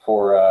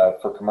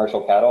for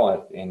commercial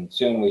cattle, and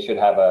soon we should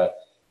have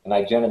an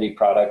identity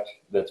product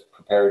that's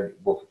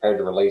we're prepared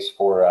to release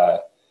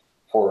for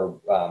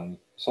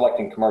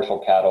selecting commercial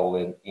cattle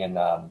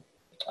in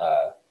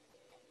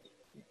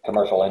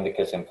commercial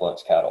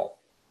Indicus-Influenced cattle.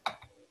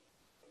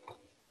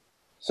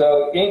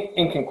 So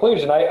in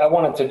conclusion, I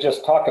wanted to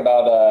just talk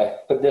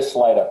about, put this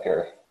slide up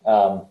here.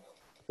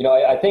 You know,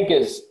 I think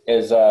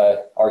as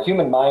our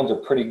human minds are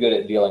pretty good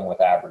at dealing with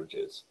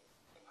averages.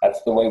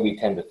 That's the way we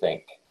tend to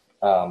think.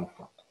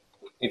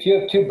 If you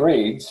have two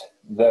breeds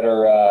that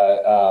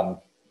are,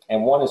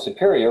 and one is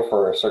superior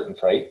for a certain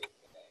trait,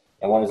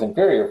 and one is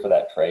inferior for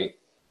that trait,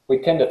 we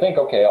tend to think,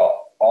 okay,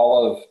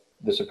 all of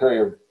the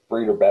superior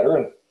breed are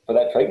better for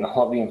that trait, and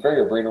all of the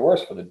inferior breed are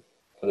worse for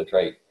the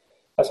trait.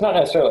 That's not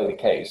necessarily the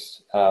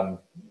case.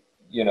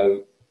 You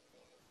know,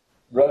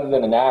 rather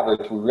than an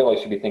average, we really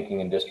should be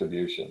thinking in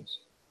distributions.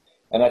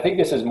 And I think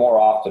this is more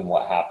often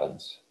what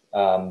happens.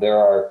 There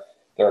are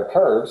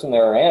curves and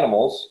there are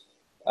animals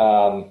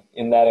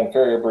in that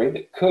inferior breed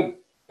that could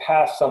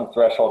pass some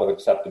threshold of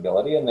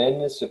acceptability, and then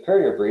in the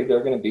superior breed, there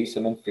are going to be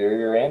some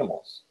inferior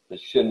animals that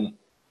shouldn't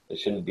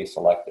be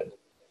selected.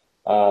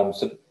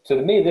 So to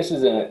me, this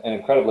is an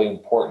incredibly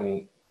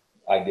important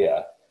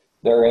idea.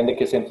 There are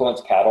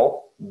Indicus-influenced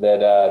cattle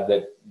that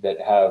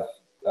have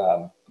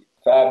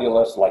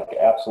fabulous, like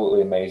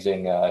absolutely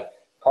amazing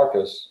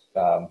carcass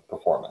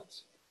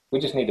performance. We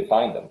just need to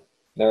find them.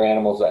 There are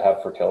animals that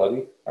have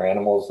fertility, or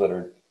animals that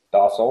are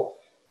docile.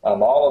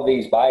 All of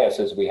these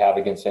biases we have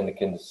against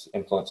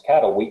Indicus-influenced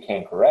cattle, we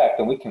can correct,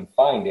 and we can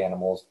find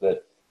animals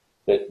that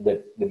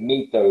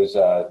meet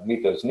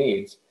those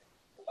needs.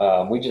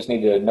 We just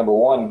need to, number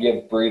one,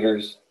 give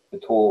breeders the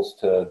tools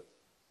to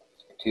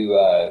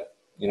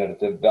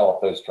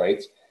develop those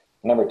traits.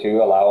 Number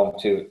two, allow them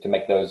to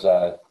make those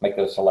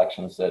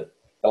selections that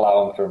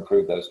allow them to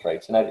improve those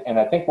traits. And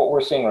I think what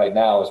we're seeing right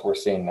now is we're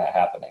seeing that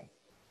happening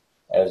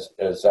as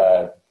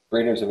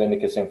breeders of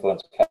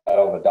Indicus-influenced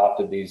cattle have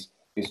adopted these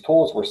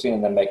tools. We're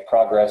seeing them make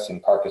progress in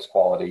carcass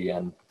quality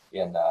and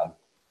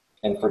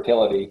in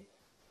fertility,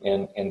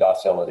 in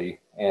docility,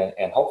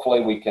 and hopefully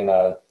we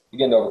can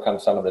begin to overcome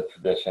some of the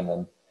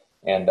tradition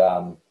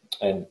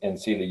and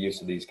see the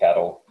use of these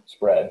cattle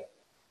spread.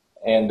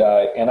 And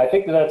I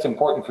think that's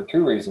important for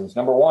two reasons.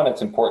 Number one,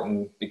 it's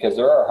important because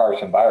there are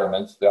harsh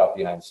environments throughout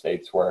the United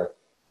States where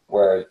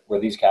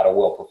these cattle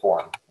will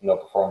perform, and they'll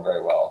perform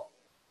very well.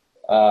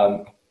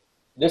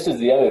 This is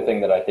the other thing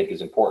that I think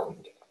is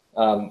important.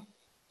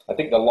 I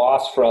think the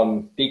loss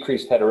from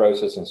decreased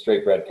heterosis in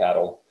straight-bred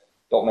cattle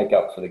don't make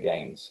up for the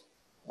gains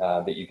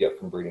that you get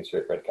from breeding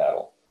straight-bred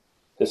cattle.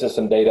 This is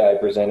some data I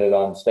presented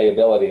on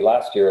stayability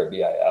last year at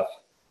BIF.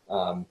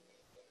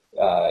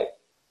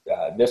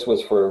 This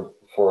was for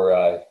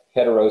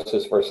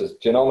heterosis versus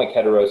genomic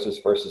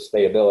heterosis versus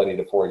stayability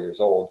to 4 years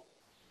old,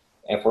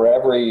 and for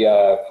every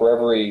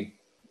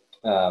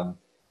 1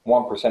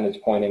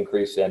 percentage point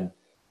increase in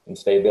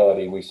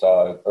stability, we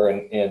saw, or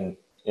in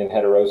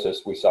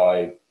heterosis, we saw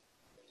a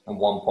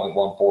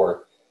 1.14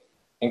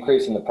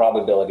 increase in the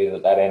probability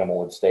that animal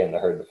would stay in the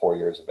herd to 4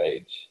 years of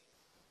age.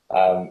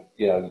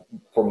 You know,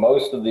 for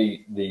most of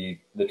the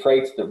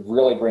traits that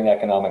really bring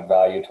economic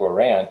value to a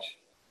ranch,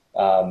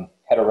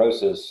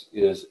 heterosis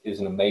is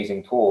an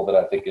amazing tool that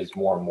I think is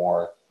more and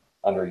more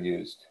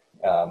underused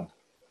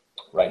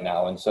right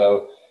now. And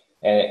so,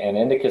 and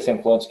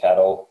Indicus-influenced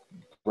cattle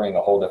bring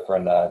a whole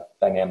different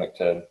dynamic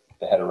to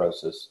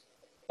heterosis,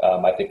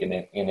 I think,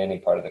 in any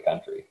part of the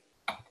country.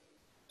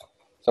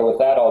 So with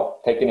that,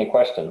 I'll take any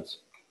questions.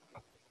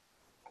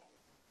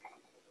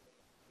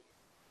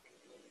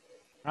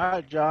 All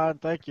right, John,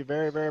 thank you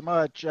very, very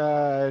much.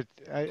 I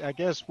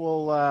guess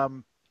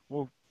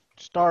we'll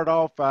start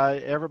off.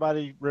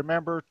 Everybody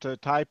remember to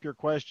type your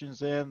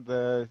questions in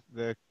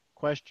the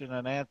question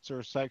and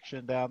answer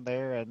section down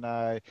there, and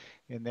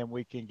then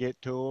we can get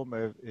to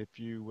them. If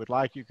you would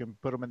like, you can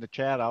put them in the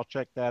chat. I'll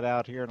check that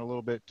out here in a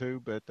little bit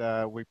too,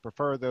 but we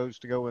prefer those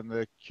to go in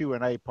the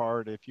Q&A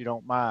part if you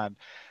don't mind.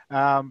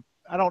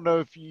 I don't know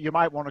if you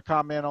might want to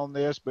comment on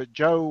this, but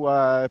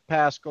Joe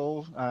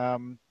Pascal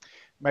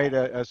made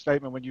a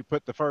statement when you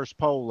put the first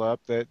poll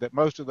up that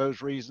most of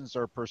those reasons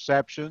are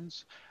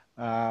perceptions.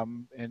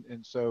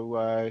 And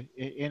so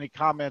any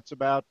comments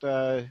about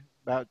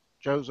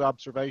Joe's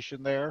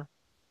observation there?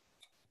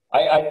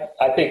 I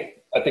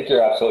think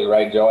you're absolutely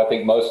right, Joe. I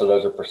think most of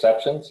those are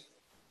perceptions.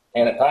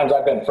 And at times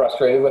I've been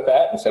frustrated with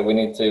that and said we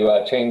need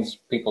to change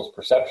people's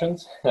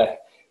perceptions.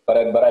 but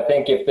I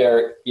think if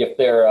they're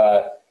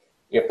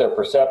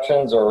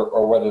perceptions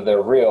or whether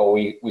they're real,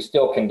 we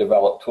still can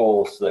develop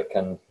tools that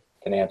can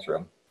answer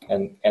them.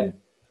 And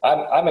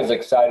I'm as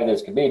excited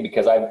as can be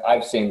because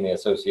I've seen the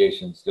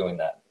associations doing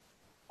that.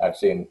 I've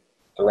seen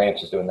the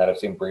ranches doing that. I've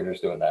seen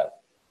breeders doing that.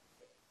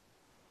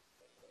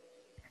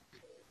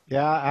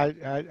 Yeah,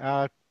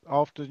 I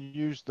often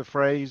use the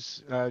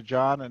phrase,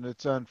 John, and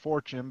it's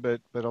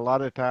unfortunate, but a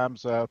lot of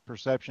times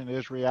perception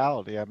is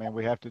reality. I mean,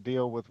 we have to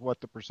deal with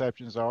what the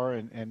perceptions are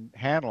and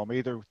handle them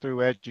either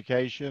through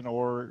education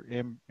or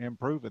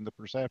improving the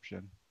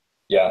perception.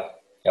 Yeah.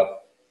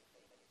 Yep.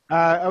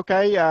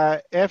 Okay,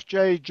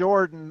 FJ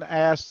Jordan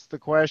asks the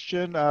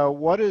question,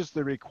 what is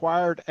the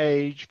required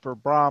age for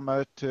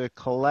Brahma to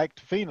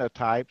collect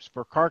phenotypes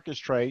for carcass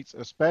traits,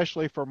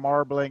 especially for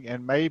marbling,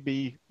 and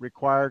maybe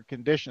required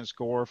condition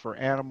score for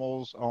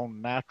animals on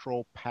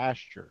natural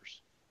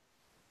pastures?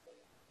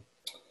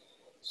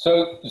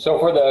 So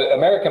for the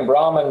American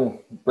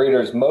Brahman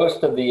breeders,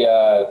 most of the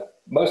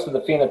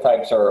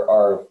phenotypes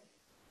are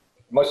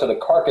most of the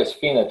carcass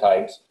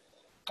phenotypes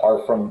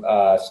are from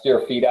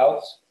steer feed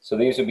outs. So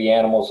these would be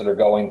animals that are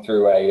going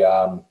through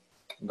an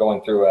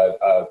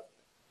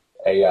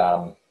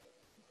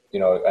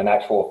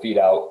actual feed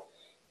out,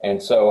 and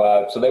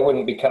so they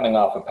wouldn't be coming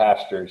off of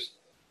pastures.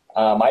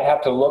 I'd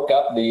have to look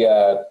up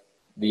the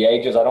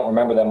ages. I don't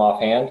remember them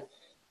offhand,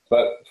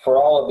 but for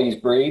all of these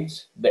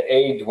breeds, the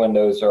age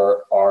windows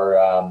are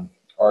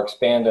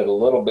expanded a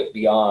little bit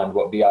beyond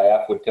what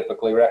BIF would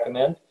typically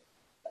recommend,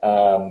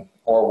 or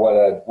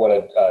what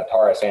a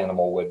Taurus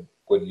animal would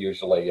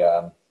usually,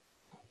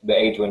 the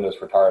age windows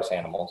for Taurus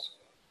animals.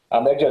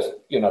 They're just,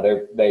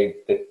 they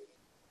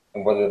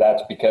and whether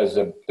that's because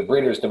the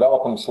breeders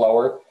develop them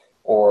slower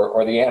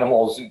or the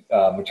animals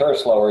mature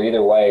slower,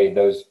 either way,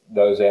 those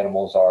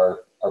animals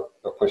are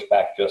pushed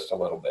back just a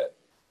little bit.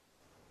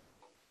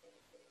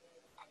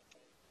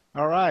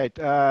 All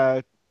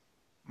right.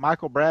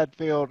 Michael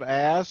Bradfield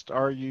asked,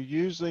 are you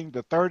using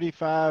the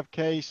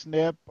 35K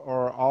SNP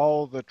or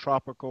all the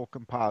tropical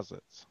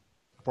composites?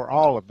 For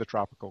all of the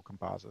tropical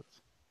composites.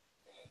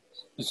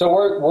 So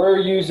we're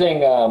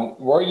using the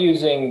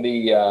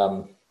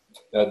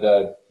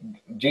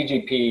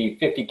GGP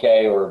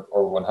 50K or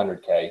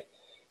 100K.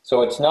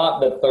 So it's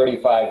not the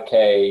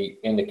 35K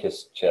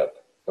Indicus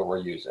chip that we're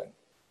using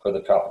for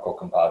the tropical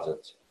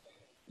composites.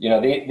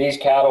 These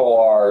cattle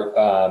are,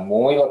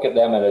 when we look at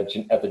them at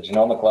the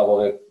genomic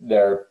level,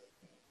 they're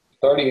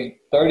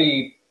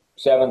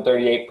 37,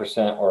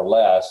 38% or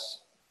less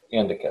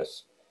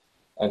Indicus.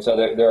 And so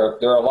there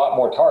are a lot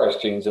more Taurus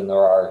genes than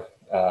there are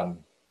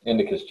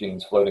Indicus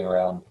genes floating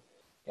around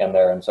in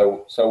there. And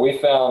so we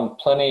found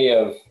plenty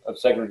of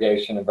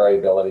segregation and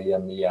variability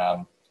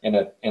in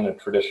a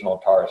traditional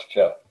Taurus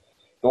chip.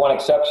 The one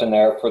exception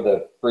there for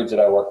the breeds that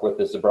I work with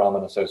is the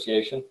Brahman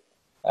Association.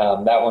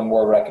 That one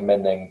we're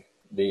recommending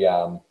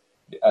an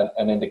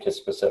Indicus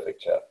specific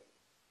chip.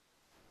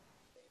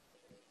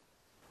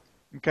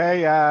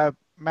 Okay,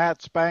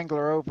 Matt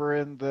Spangler over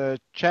in the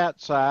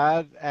chat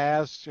side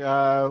asked,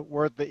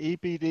 were the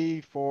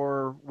EPD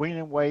for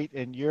weaning weight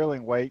and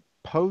yearling weight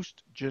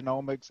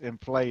post-genomics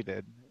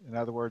inflated? In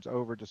other words,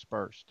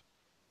 over-dispersed?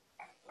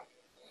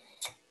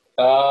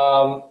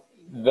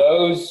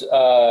 That's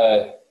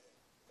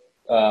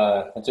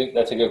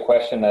a good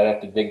question. I'd have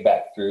to dig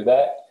back through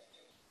that.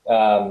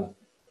 From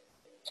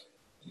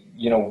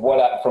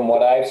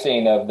what I've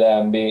seen of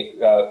them being,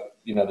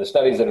 the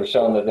studies that have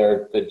shown that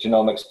the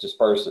genomics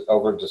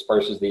over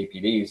disperses the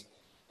EPDs,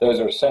 those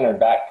are centered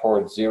back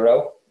towards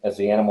zero as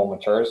the animal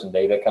matures and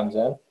data comes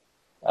in.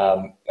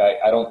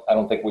 I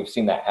don't think we've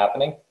seen that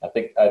happening.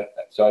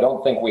 So I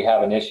don't think we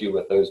have an issue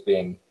with those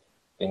being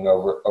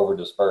over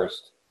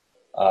dispersed.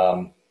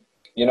 And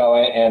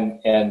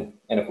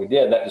if we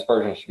did, that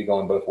dispersion should be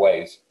going both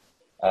ways,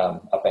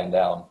 up and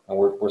down. And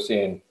we're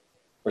seeing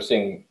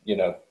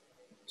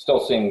still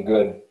seeing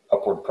good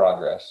upward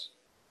progress.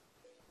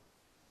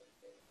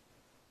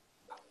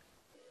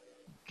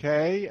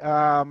 Okay,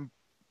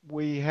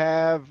 we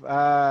have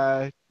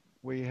a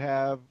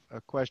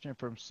question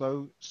from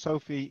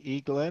Sophie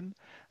Eaglin.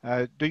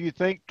 Do you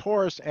think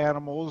Taurus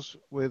animals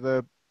with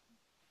a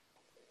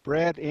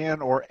bred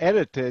in or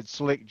edited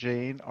slick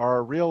gene are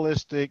a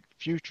realistic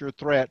future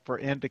threat for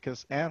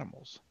Indicus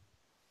animals?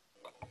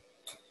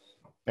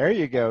 There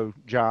you go,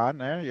 John.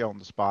 There you're on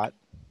the spot.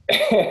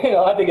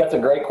 I think that's a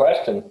great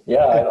question.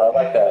 Yeah, I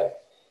like that.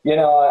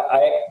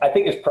 I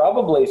think there's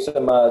probably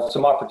some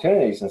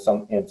opportunities in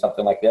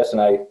something like this,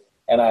 and I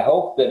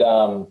hope that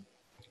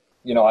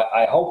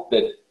I hope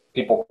that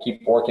people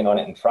keep working on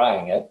it and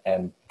trying it,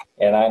 and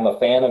I'm a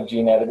fan of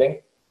gene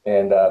editing,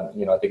 and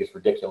I think it's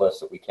ridiculous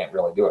that we can't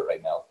really do it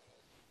right now.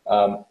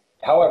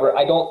 However,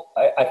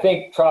 I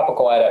think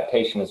tropical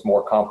adaptation is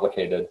more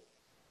complicated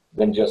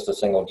than just a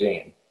single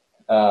gene.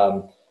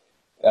 I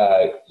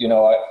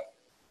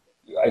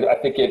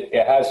think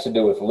it has to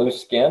do with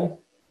loose skin.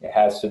 It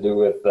has to do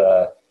with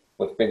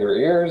bigger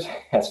ears. It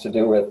has to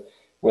do with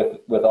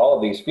with all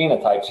of these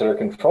phenotypes that are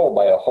controlled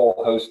by a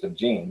whole host of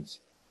genes.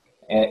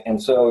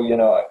 And so, you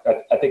know,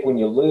 I think when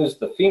you lose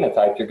the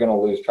phenotype, you're going to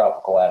lose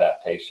tropical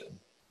adaptation.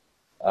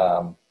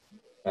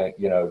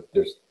 You know,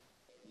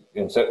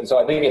 so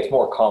I think it's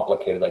more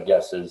complicated, I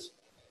guess, is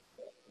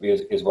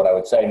what I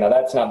would say. Now,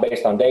 that's not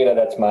based on data.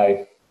 That's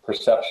my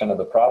perception of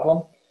the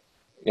problem.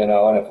 You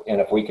know,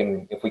 and if we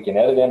can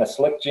edit in a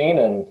slick gene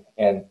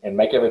and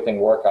make everything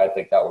work, I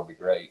think that would be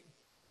great.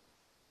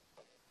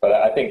 But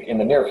I think in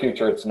the near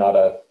future, it's not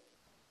a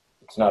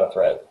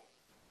threat.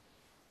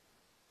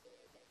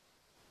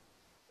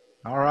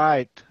 All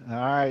right.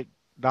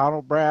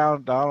 Donald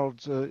Brown,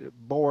 Donald's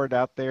bored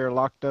out there,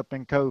 locked up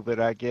in COVID,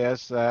 I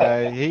guess.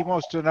 He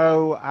wants to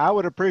know, I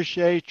would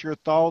appreciate your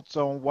thoughts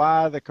on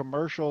why the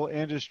commercial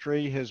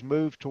industry has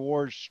moved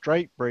towards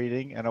straight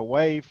breeding and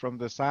away from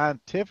the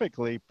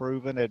scientifically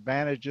proven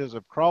advantages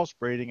of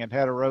crossbreeding and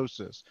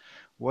heterosis.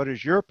 What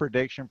is your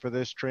prediction for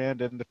this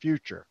trend in the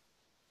future?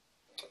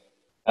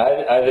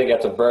 I think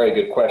that's a very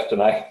good question.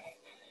 I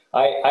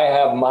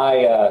have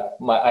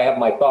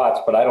my thoughts,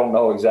 but I don't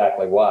know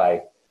exactly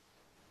why.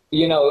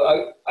 You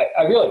know,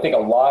 I really think a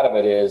lot of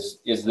it is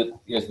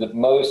that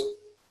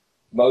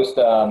most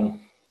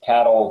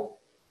cattle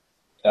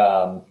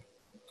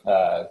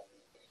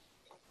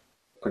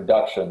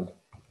production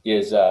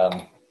is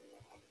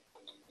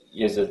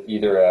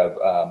either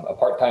a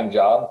part-time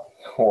job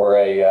or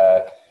in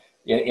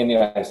the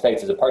United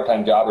States is a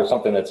part-time job or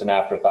something that's an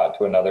afterthought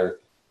to another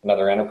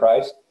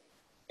enterprise.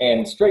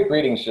 And straight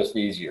breeding is just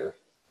easier.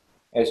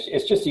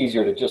 It's just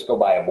easier to just go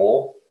buy a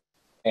bull,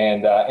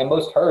 and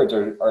most herds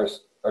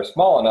are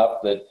small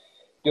enough that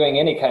doing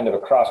any kind of a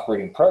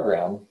crossbreeding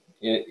program,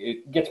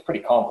 it gets pretty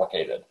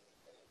complicated.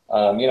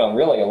 You know,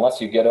 really, unless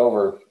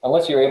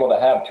you're able to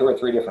have 2 or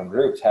 3 different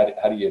groups, how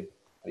do you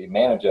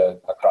manage a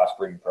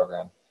crossbreeding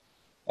program?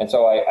 And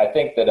so I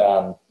think that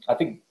I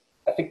think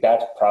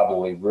that's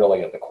probably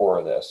really at the core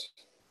of this.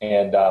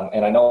 And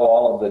I know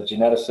all of the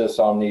geneticists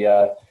on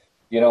the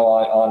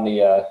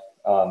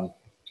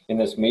in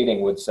this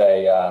meeting would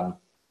say that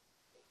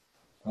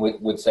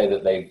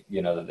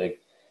they've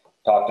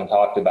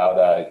talked about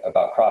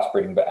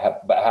crossbreeding, but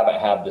haven't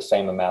had the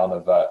same amount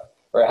of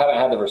or haven't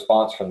had the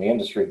response from the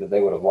industry that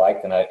they would have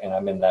liked, and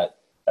I'm in that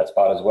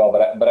spot as well.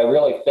 But I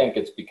really think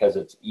it's because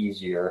it's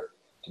easier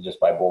to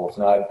just buy bulls.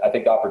 Now I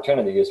think the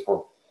opportunity is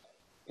for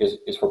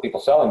people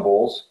selling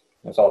bulls.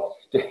 And so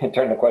I'll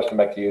turn the question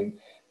back to you,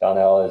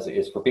 Donnell,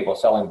 is for people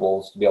selling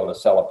bulls to be able to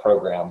sell a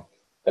program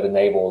that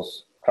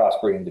enables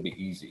crossbreeding to be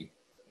easy.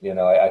 You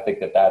know, I think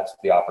that's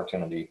the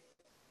opportunity,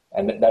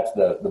 and that's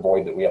the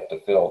void that we have to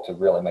fill to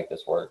really make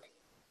this work.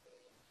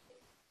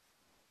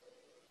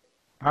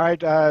 All right,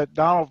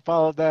 Donald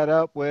followed that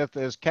up with,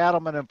 as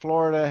cattlemen in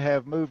Florida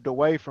have moved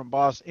away from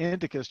Bos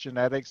Indicus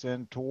genetics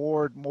and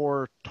toward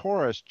more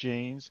Taurus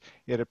genes,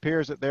 it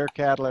appears that their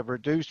cattle have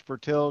reduced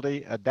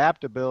fertility,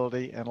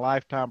 adaptability, and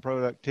lifetime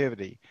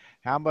productivity.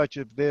 How much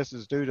of this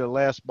is due to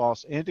less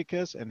Bos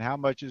Indicus, and how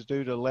much is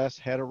due to less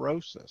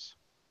heterosis?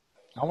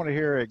 I want to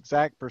hear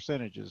exact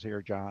percentages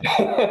here, John.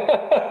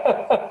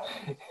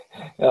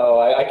 No,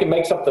 I can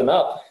make something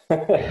up.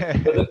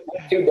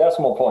 2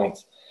 decimal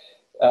points.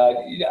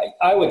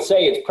 I would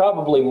say it's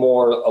probably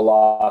more a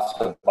loss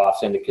of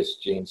Bos Indicus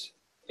genes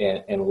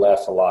and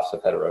less a loss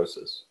of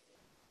heterosis.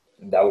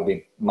 That would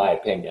be my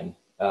opinion.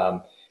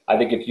 I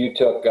think if you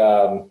took,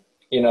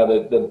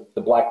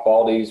 the black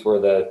baldies were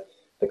the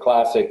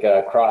classic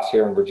cross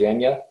here in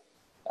Virginia,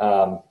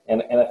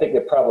 and I think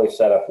they're probably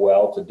set up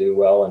well to do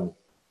well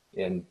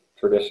in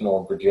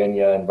traditional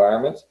Virginia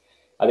environments.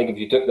 I think if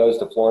you took those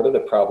to Florida,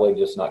 they're probably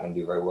just not going to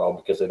do very well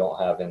because they don't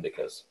have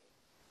indicus.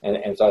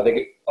 And so I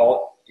think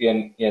all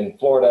in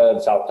Florida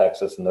and South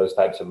Texas and those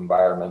types of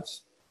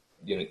environments,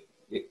 you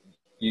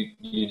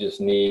just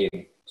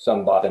need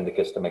some Bos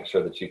Indicus to make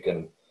sure that you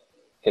can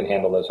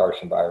handle those harsh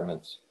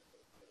environments.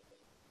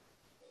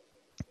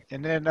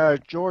 And then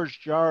George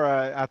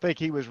Jara, I think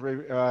he was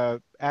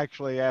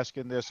actually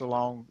asking this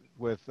along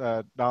with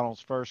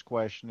Donald's first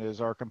question, is,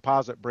 are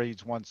composite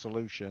breeds one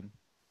solution?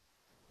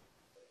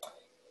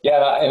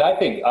 Yeah, and I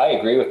think I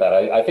agree with that.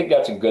 I think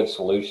that's a good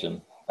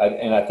solution.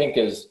 And I think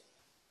as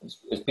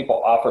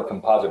people offer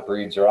composite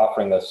breeds, they're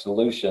offering a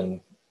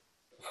solution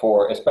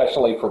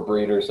especially for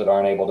breeders that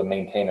aren't able to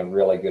maintain a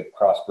really good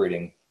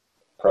crossbreeding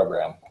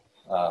program.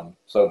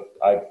 So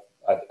I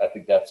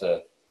think that's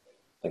a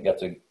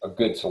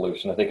good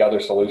solution. I think other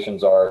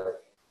solutions are,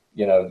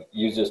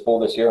 use this bull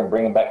this year and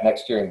bring him back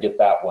next year and get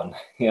that one.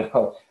 I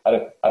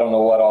don't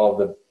know what all of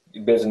the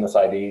business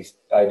ideas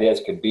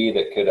could be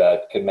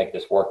that could make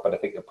this work, but I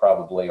think there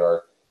probably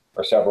are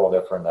several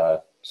different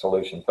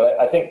solutions. But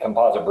I think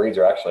composite breeds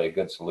are actually a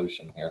good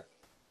solution here.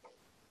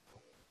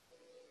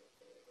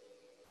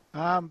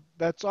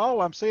 That's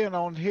all I'm seeing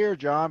on here,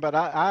 John, but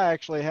I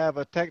actually have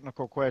a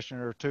technical question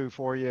or two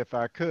for you if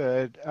I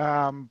could.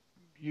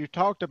 You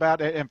talked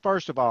about it, and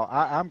first of all,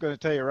 I'm going to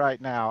tell you right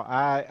now,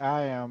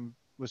 I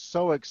was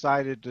so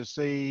excited to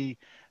see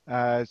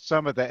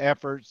some of the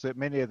efforts that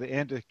many of the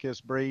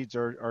Indicus breeds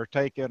are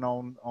taking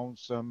on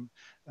some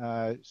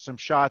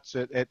shots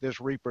at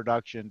this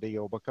reproduction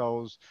deal,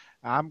 because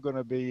I'm going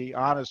to be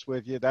honest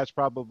with you, that's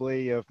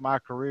probably of my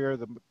career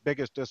the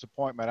biggest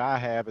disappointment I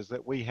have, is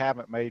that we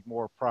haven't made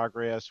more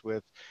progress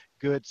with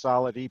good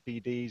solid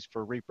EPDs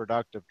for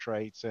reproductive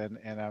traits, and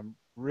I'm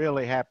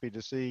really happy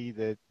to see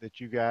that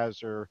you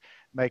guys are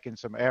making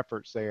some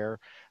efforts there.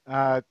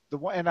 And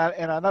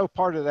I know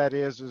part of that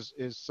is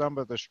some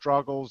of the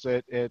struggles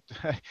at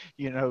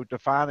you know,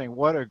 defining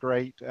what a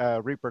great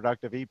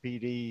reproductive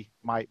EPD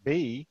might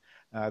be,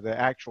 the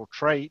actual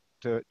trait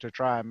to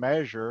try and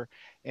measure.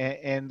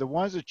 And the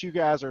ones that you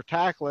guys are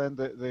tackling,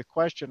 the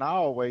question I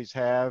always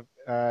have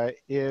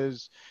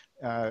is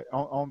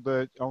on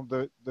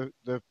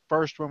the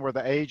first one, where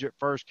the age at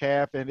first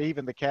calf, and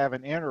even the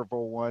calving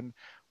interval one,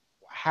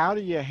 how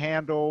do you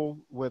handle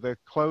with a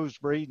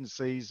closed breeding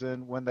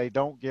season when they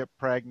don't get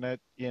pregnant?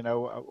 You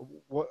know,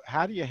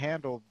 how do you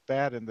handle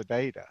that in the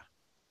data?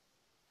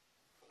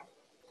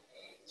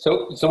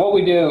 So what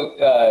we do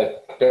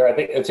there, I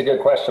think it's a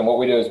good question. What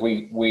we do is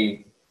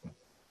we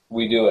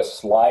do a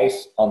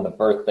slice on the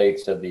birth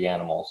dates of the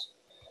animals.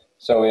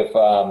 So if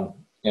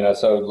you know,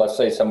 so let's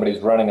say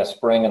somebody's running a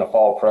spring and a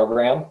fall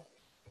program,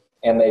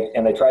 and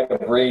they try to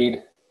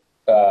breed.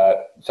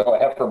 So a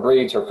heifer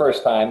breeds her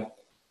first time.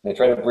 They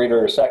try to breed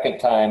her a second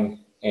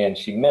time, and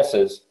she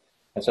misses,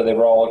 and so they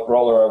roll her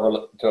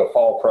over to a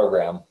fall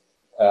program.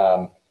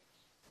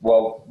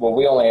 Well,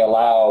 we only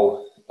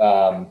allow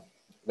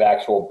the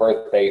actual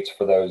birth dates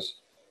for those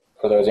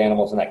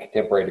animals in that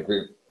contemporary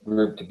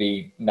group to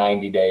be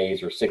 90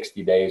 days or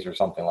 60 days or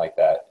something like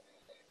that.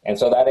 And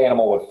so that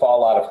animal would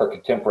fall out of her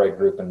contemporary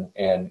group,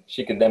 and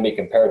she could then be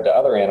compared to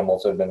other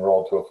animals that have been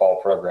rolled to a fall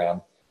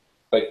program,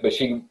 but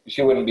she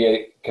wouldn't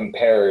be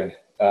compared.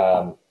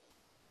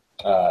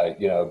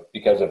 You know,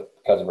 because of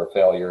her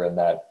failure in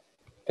that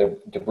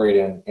to breed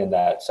in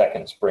that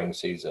second spring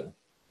season.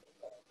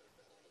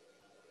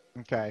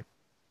 Okay.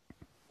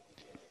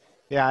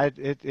 Yeah,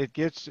 it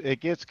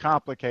gets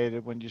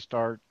complicated when you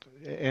start,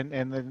 and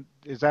then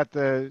is that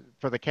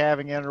for the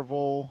calving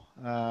interval?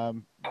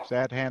 Is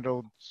that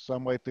handled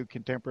some way through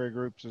contemporary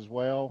groups as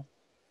well?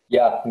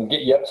 Yeah,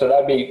 yep. So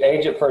that'd be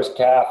age at first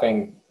calf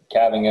and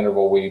calving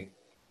interval.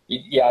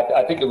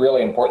 I think the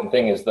really important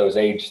thing is those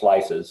age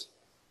slices,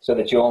 so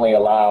that you only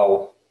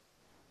allow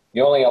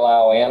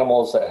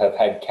animals that have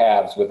had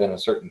calves within a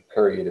certain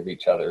period of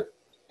each other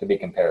to be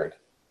compared.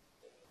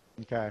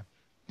 Okay.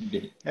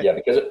 Yeah,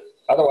 because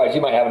otherwise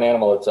you might have an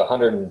animal that's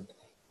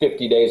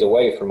 150 days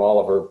away from all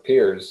of her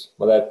peers.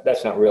 Well,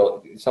 that's not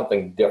real.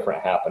 Something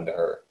different happened to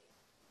her.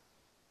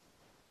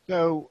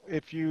 So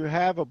if you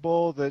have a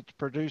bull that's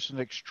producing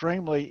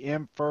extremely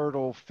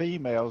infertile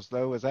females,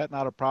 though, is that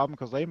not a problem?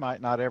 Because they might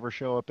not ever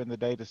show up in the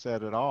data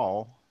set at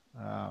all.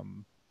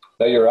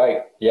 No, you're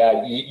right.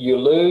 Yeah, you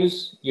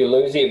lose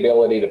the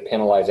ability to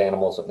penalize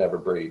animals that never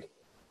breed.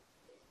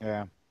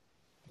 Yeah.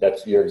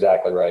 You're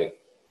exactly right.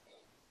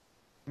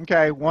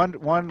 Okay,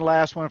 one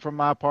last one from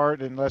my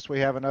part, unless we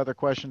have another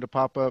question to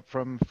pop up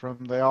from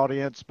the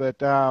audience. But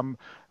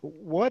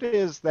what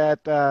is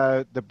that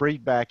the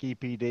breedback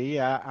EPD?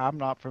 I'm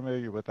not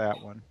familiar with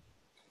that one.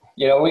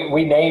 You know,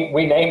 we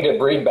named it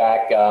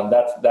breedback.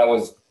 That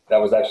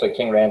was actually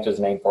King Ranch's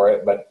name for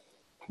it. But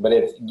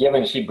it's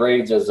given she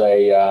breeds as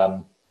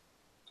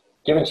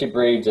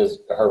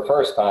her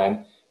first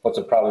time, what's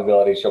the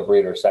probability she'll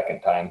breed her second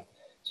time?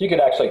 So you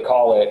could actually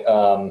call it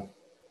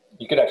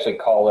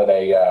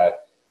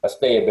a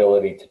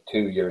stayability to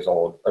 2 years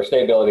old, or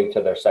stayability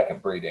to their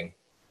second breeding.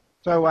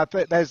 So I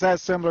think is that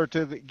similar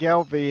to the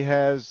Gelby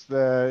has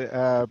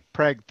the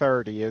Preg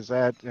 30? Is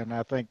that, and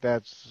I think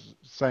that's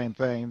the same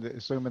thing,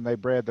 assuming they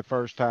bred the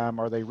first time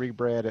or they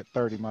rebred at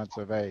 30 months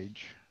of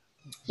age.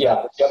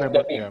 Yeah, that'd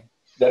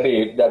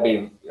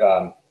be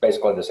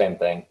basically the same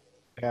thing.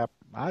 Yeah,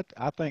 I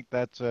think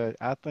that's a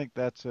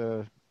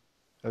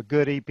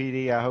good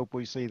EPD. I hope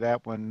we see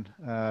that one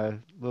a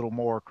little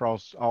more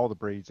across all the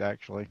breeds,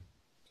 actually.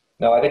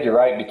 No, I think you're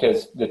right,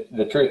 because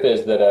the truth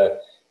is that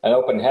an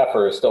open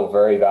heifer is still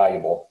very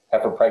valuable.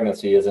 Heifer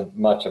pregnancy isn't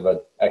much of an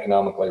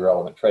economically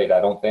relevant trait,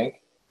 I don't think.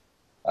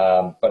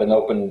 But an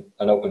open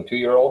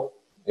 2-year-old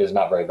is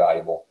not very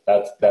valuable.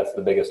 That's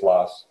the biggest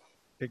loss.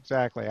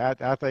 Exactly.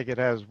 I think it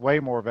has way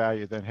more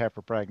value than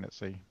heifer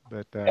pregnancy,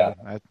 but Yeah.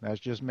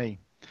 that's just me.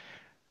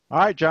 All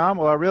right, John.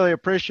 Well, I really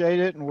appreciate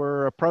it, and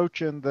we're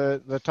approaching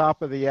the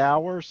top of the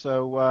hour,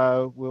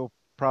 so we'll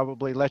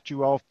probably let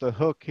you off the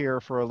hook here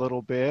for a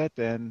little bit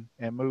and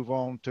move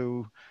on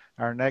to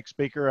our next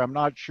speaker. I'm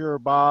not sure,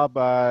 Bob,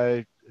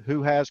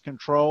 who has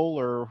control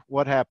or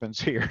what happens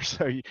here,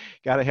 so you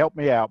got to help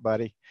me out,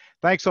 buddy.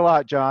 Thanks a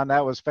lot, John.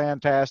 That was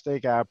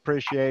fantastic. I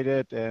appreciate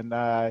it. And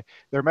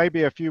there may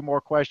be a few more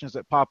questions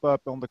that pop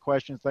up on the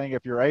question thing.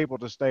 If you're able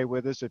to stay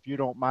with us, if you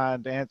don't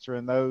mind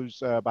answering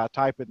those by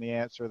typing the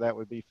answer, that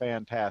would be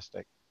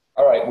fantastic.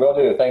 All right, will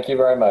do. Thank you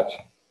very much.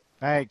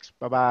 Thanks.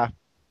 Bye-bye.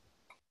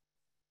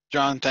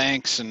 John,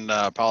 thanks, and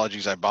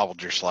apologies, I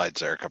bobbled your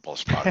slides there a couple of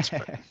spots.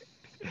 But...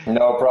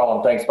 No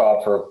problem. Thanks,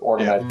 Bob, for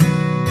organizing.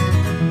 Yeah.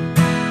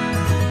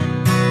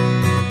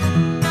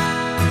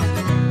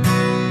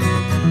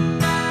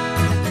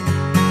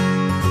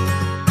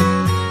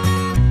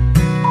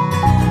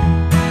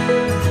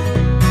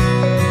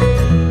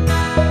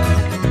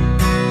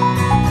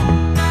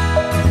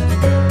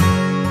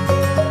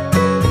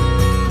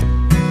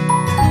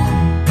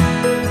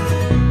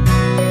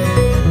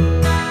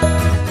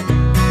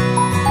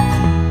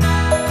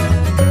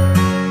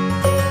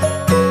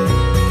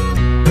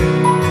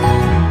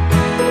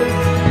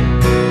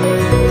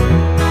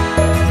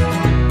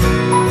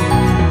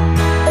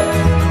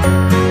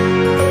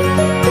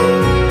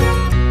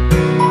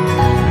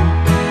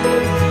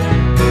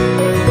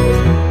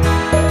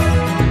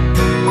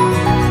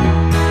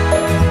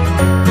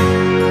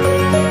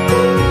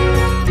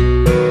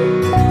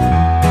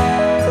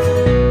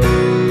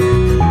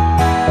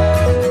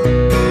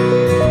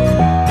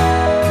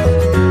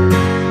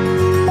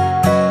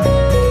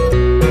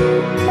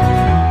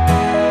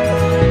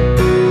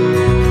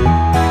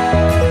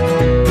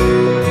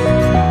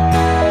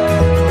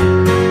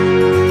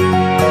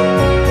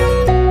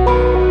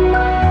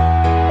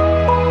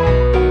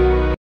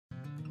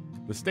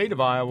 state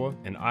of Iowa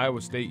and Iowa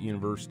State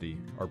University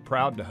are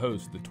proud to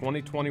host the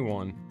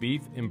 2021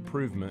 Beef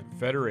Improvement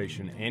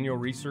Federation Annual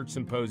Research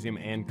Symposium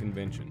and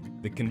Convention.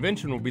 The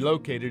convention will be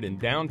located in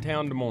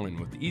downtown Des Moines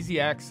with easy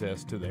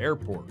access to the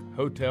airport,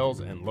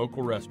 hotels, and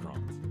local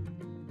restaurants.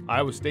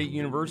 Iowa State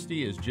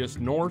University is just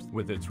north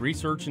with its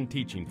research and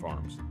teaching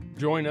farms.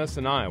 Join us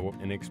in Iowa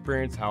and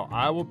experience how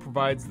Iowa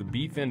provides the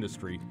beef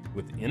industry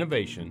with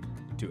innovation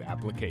to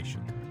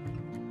application.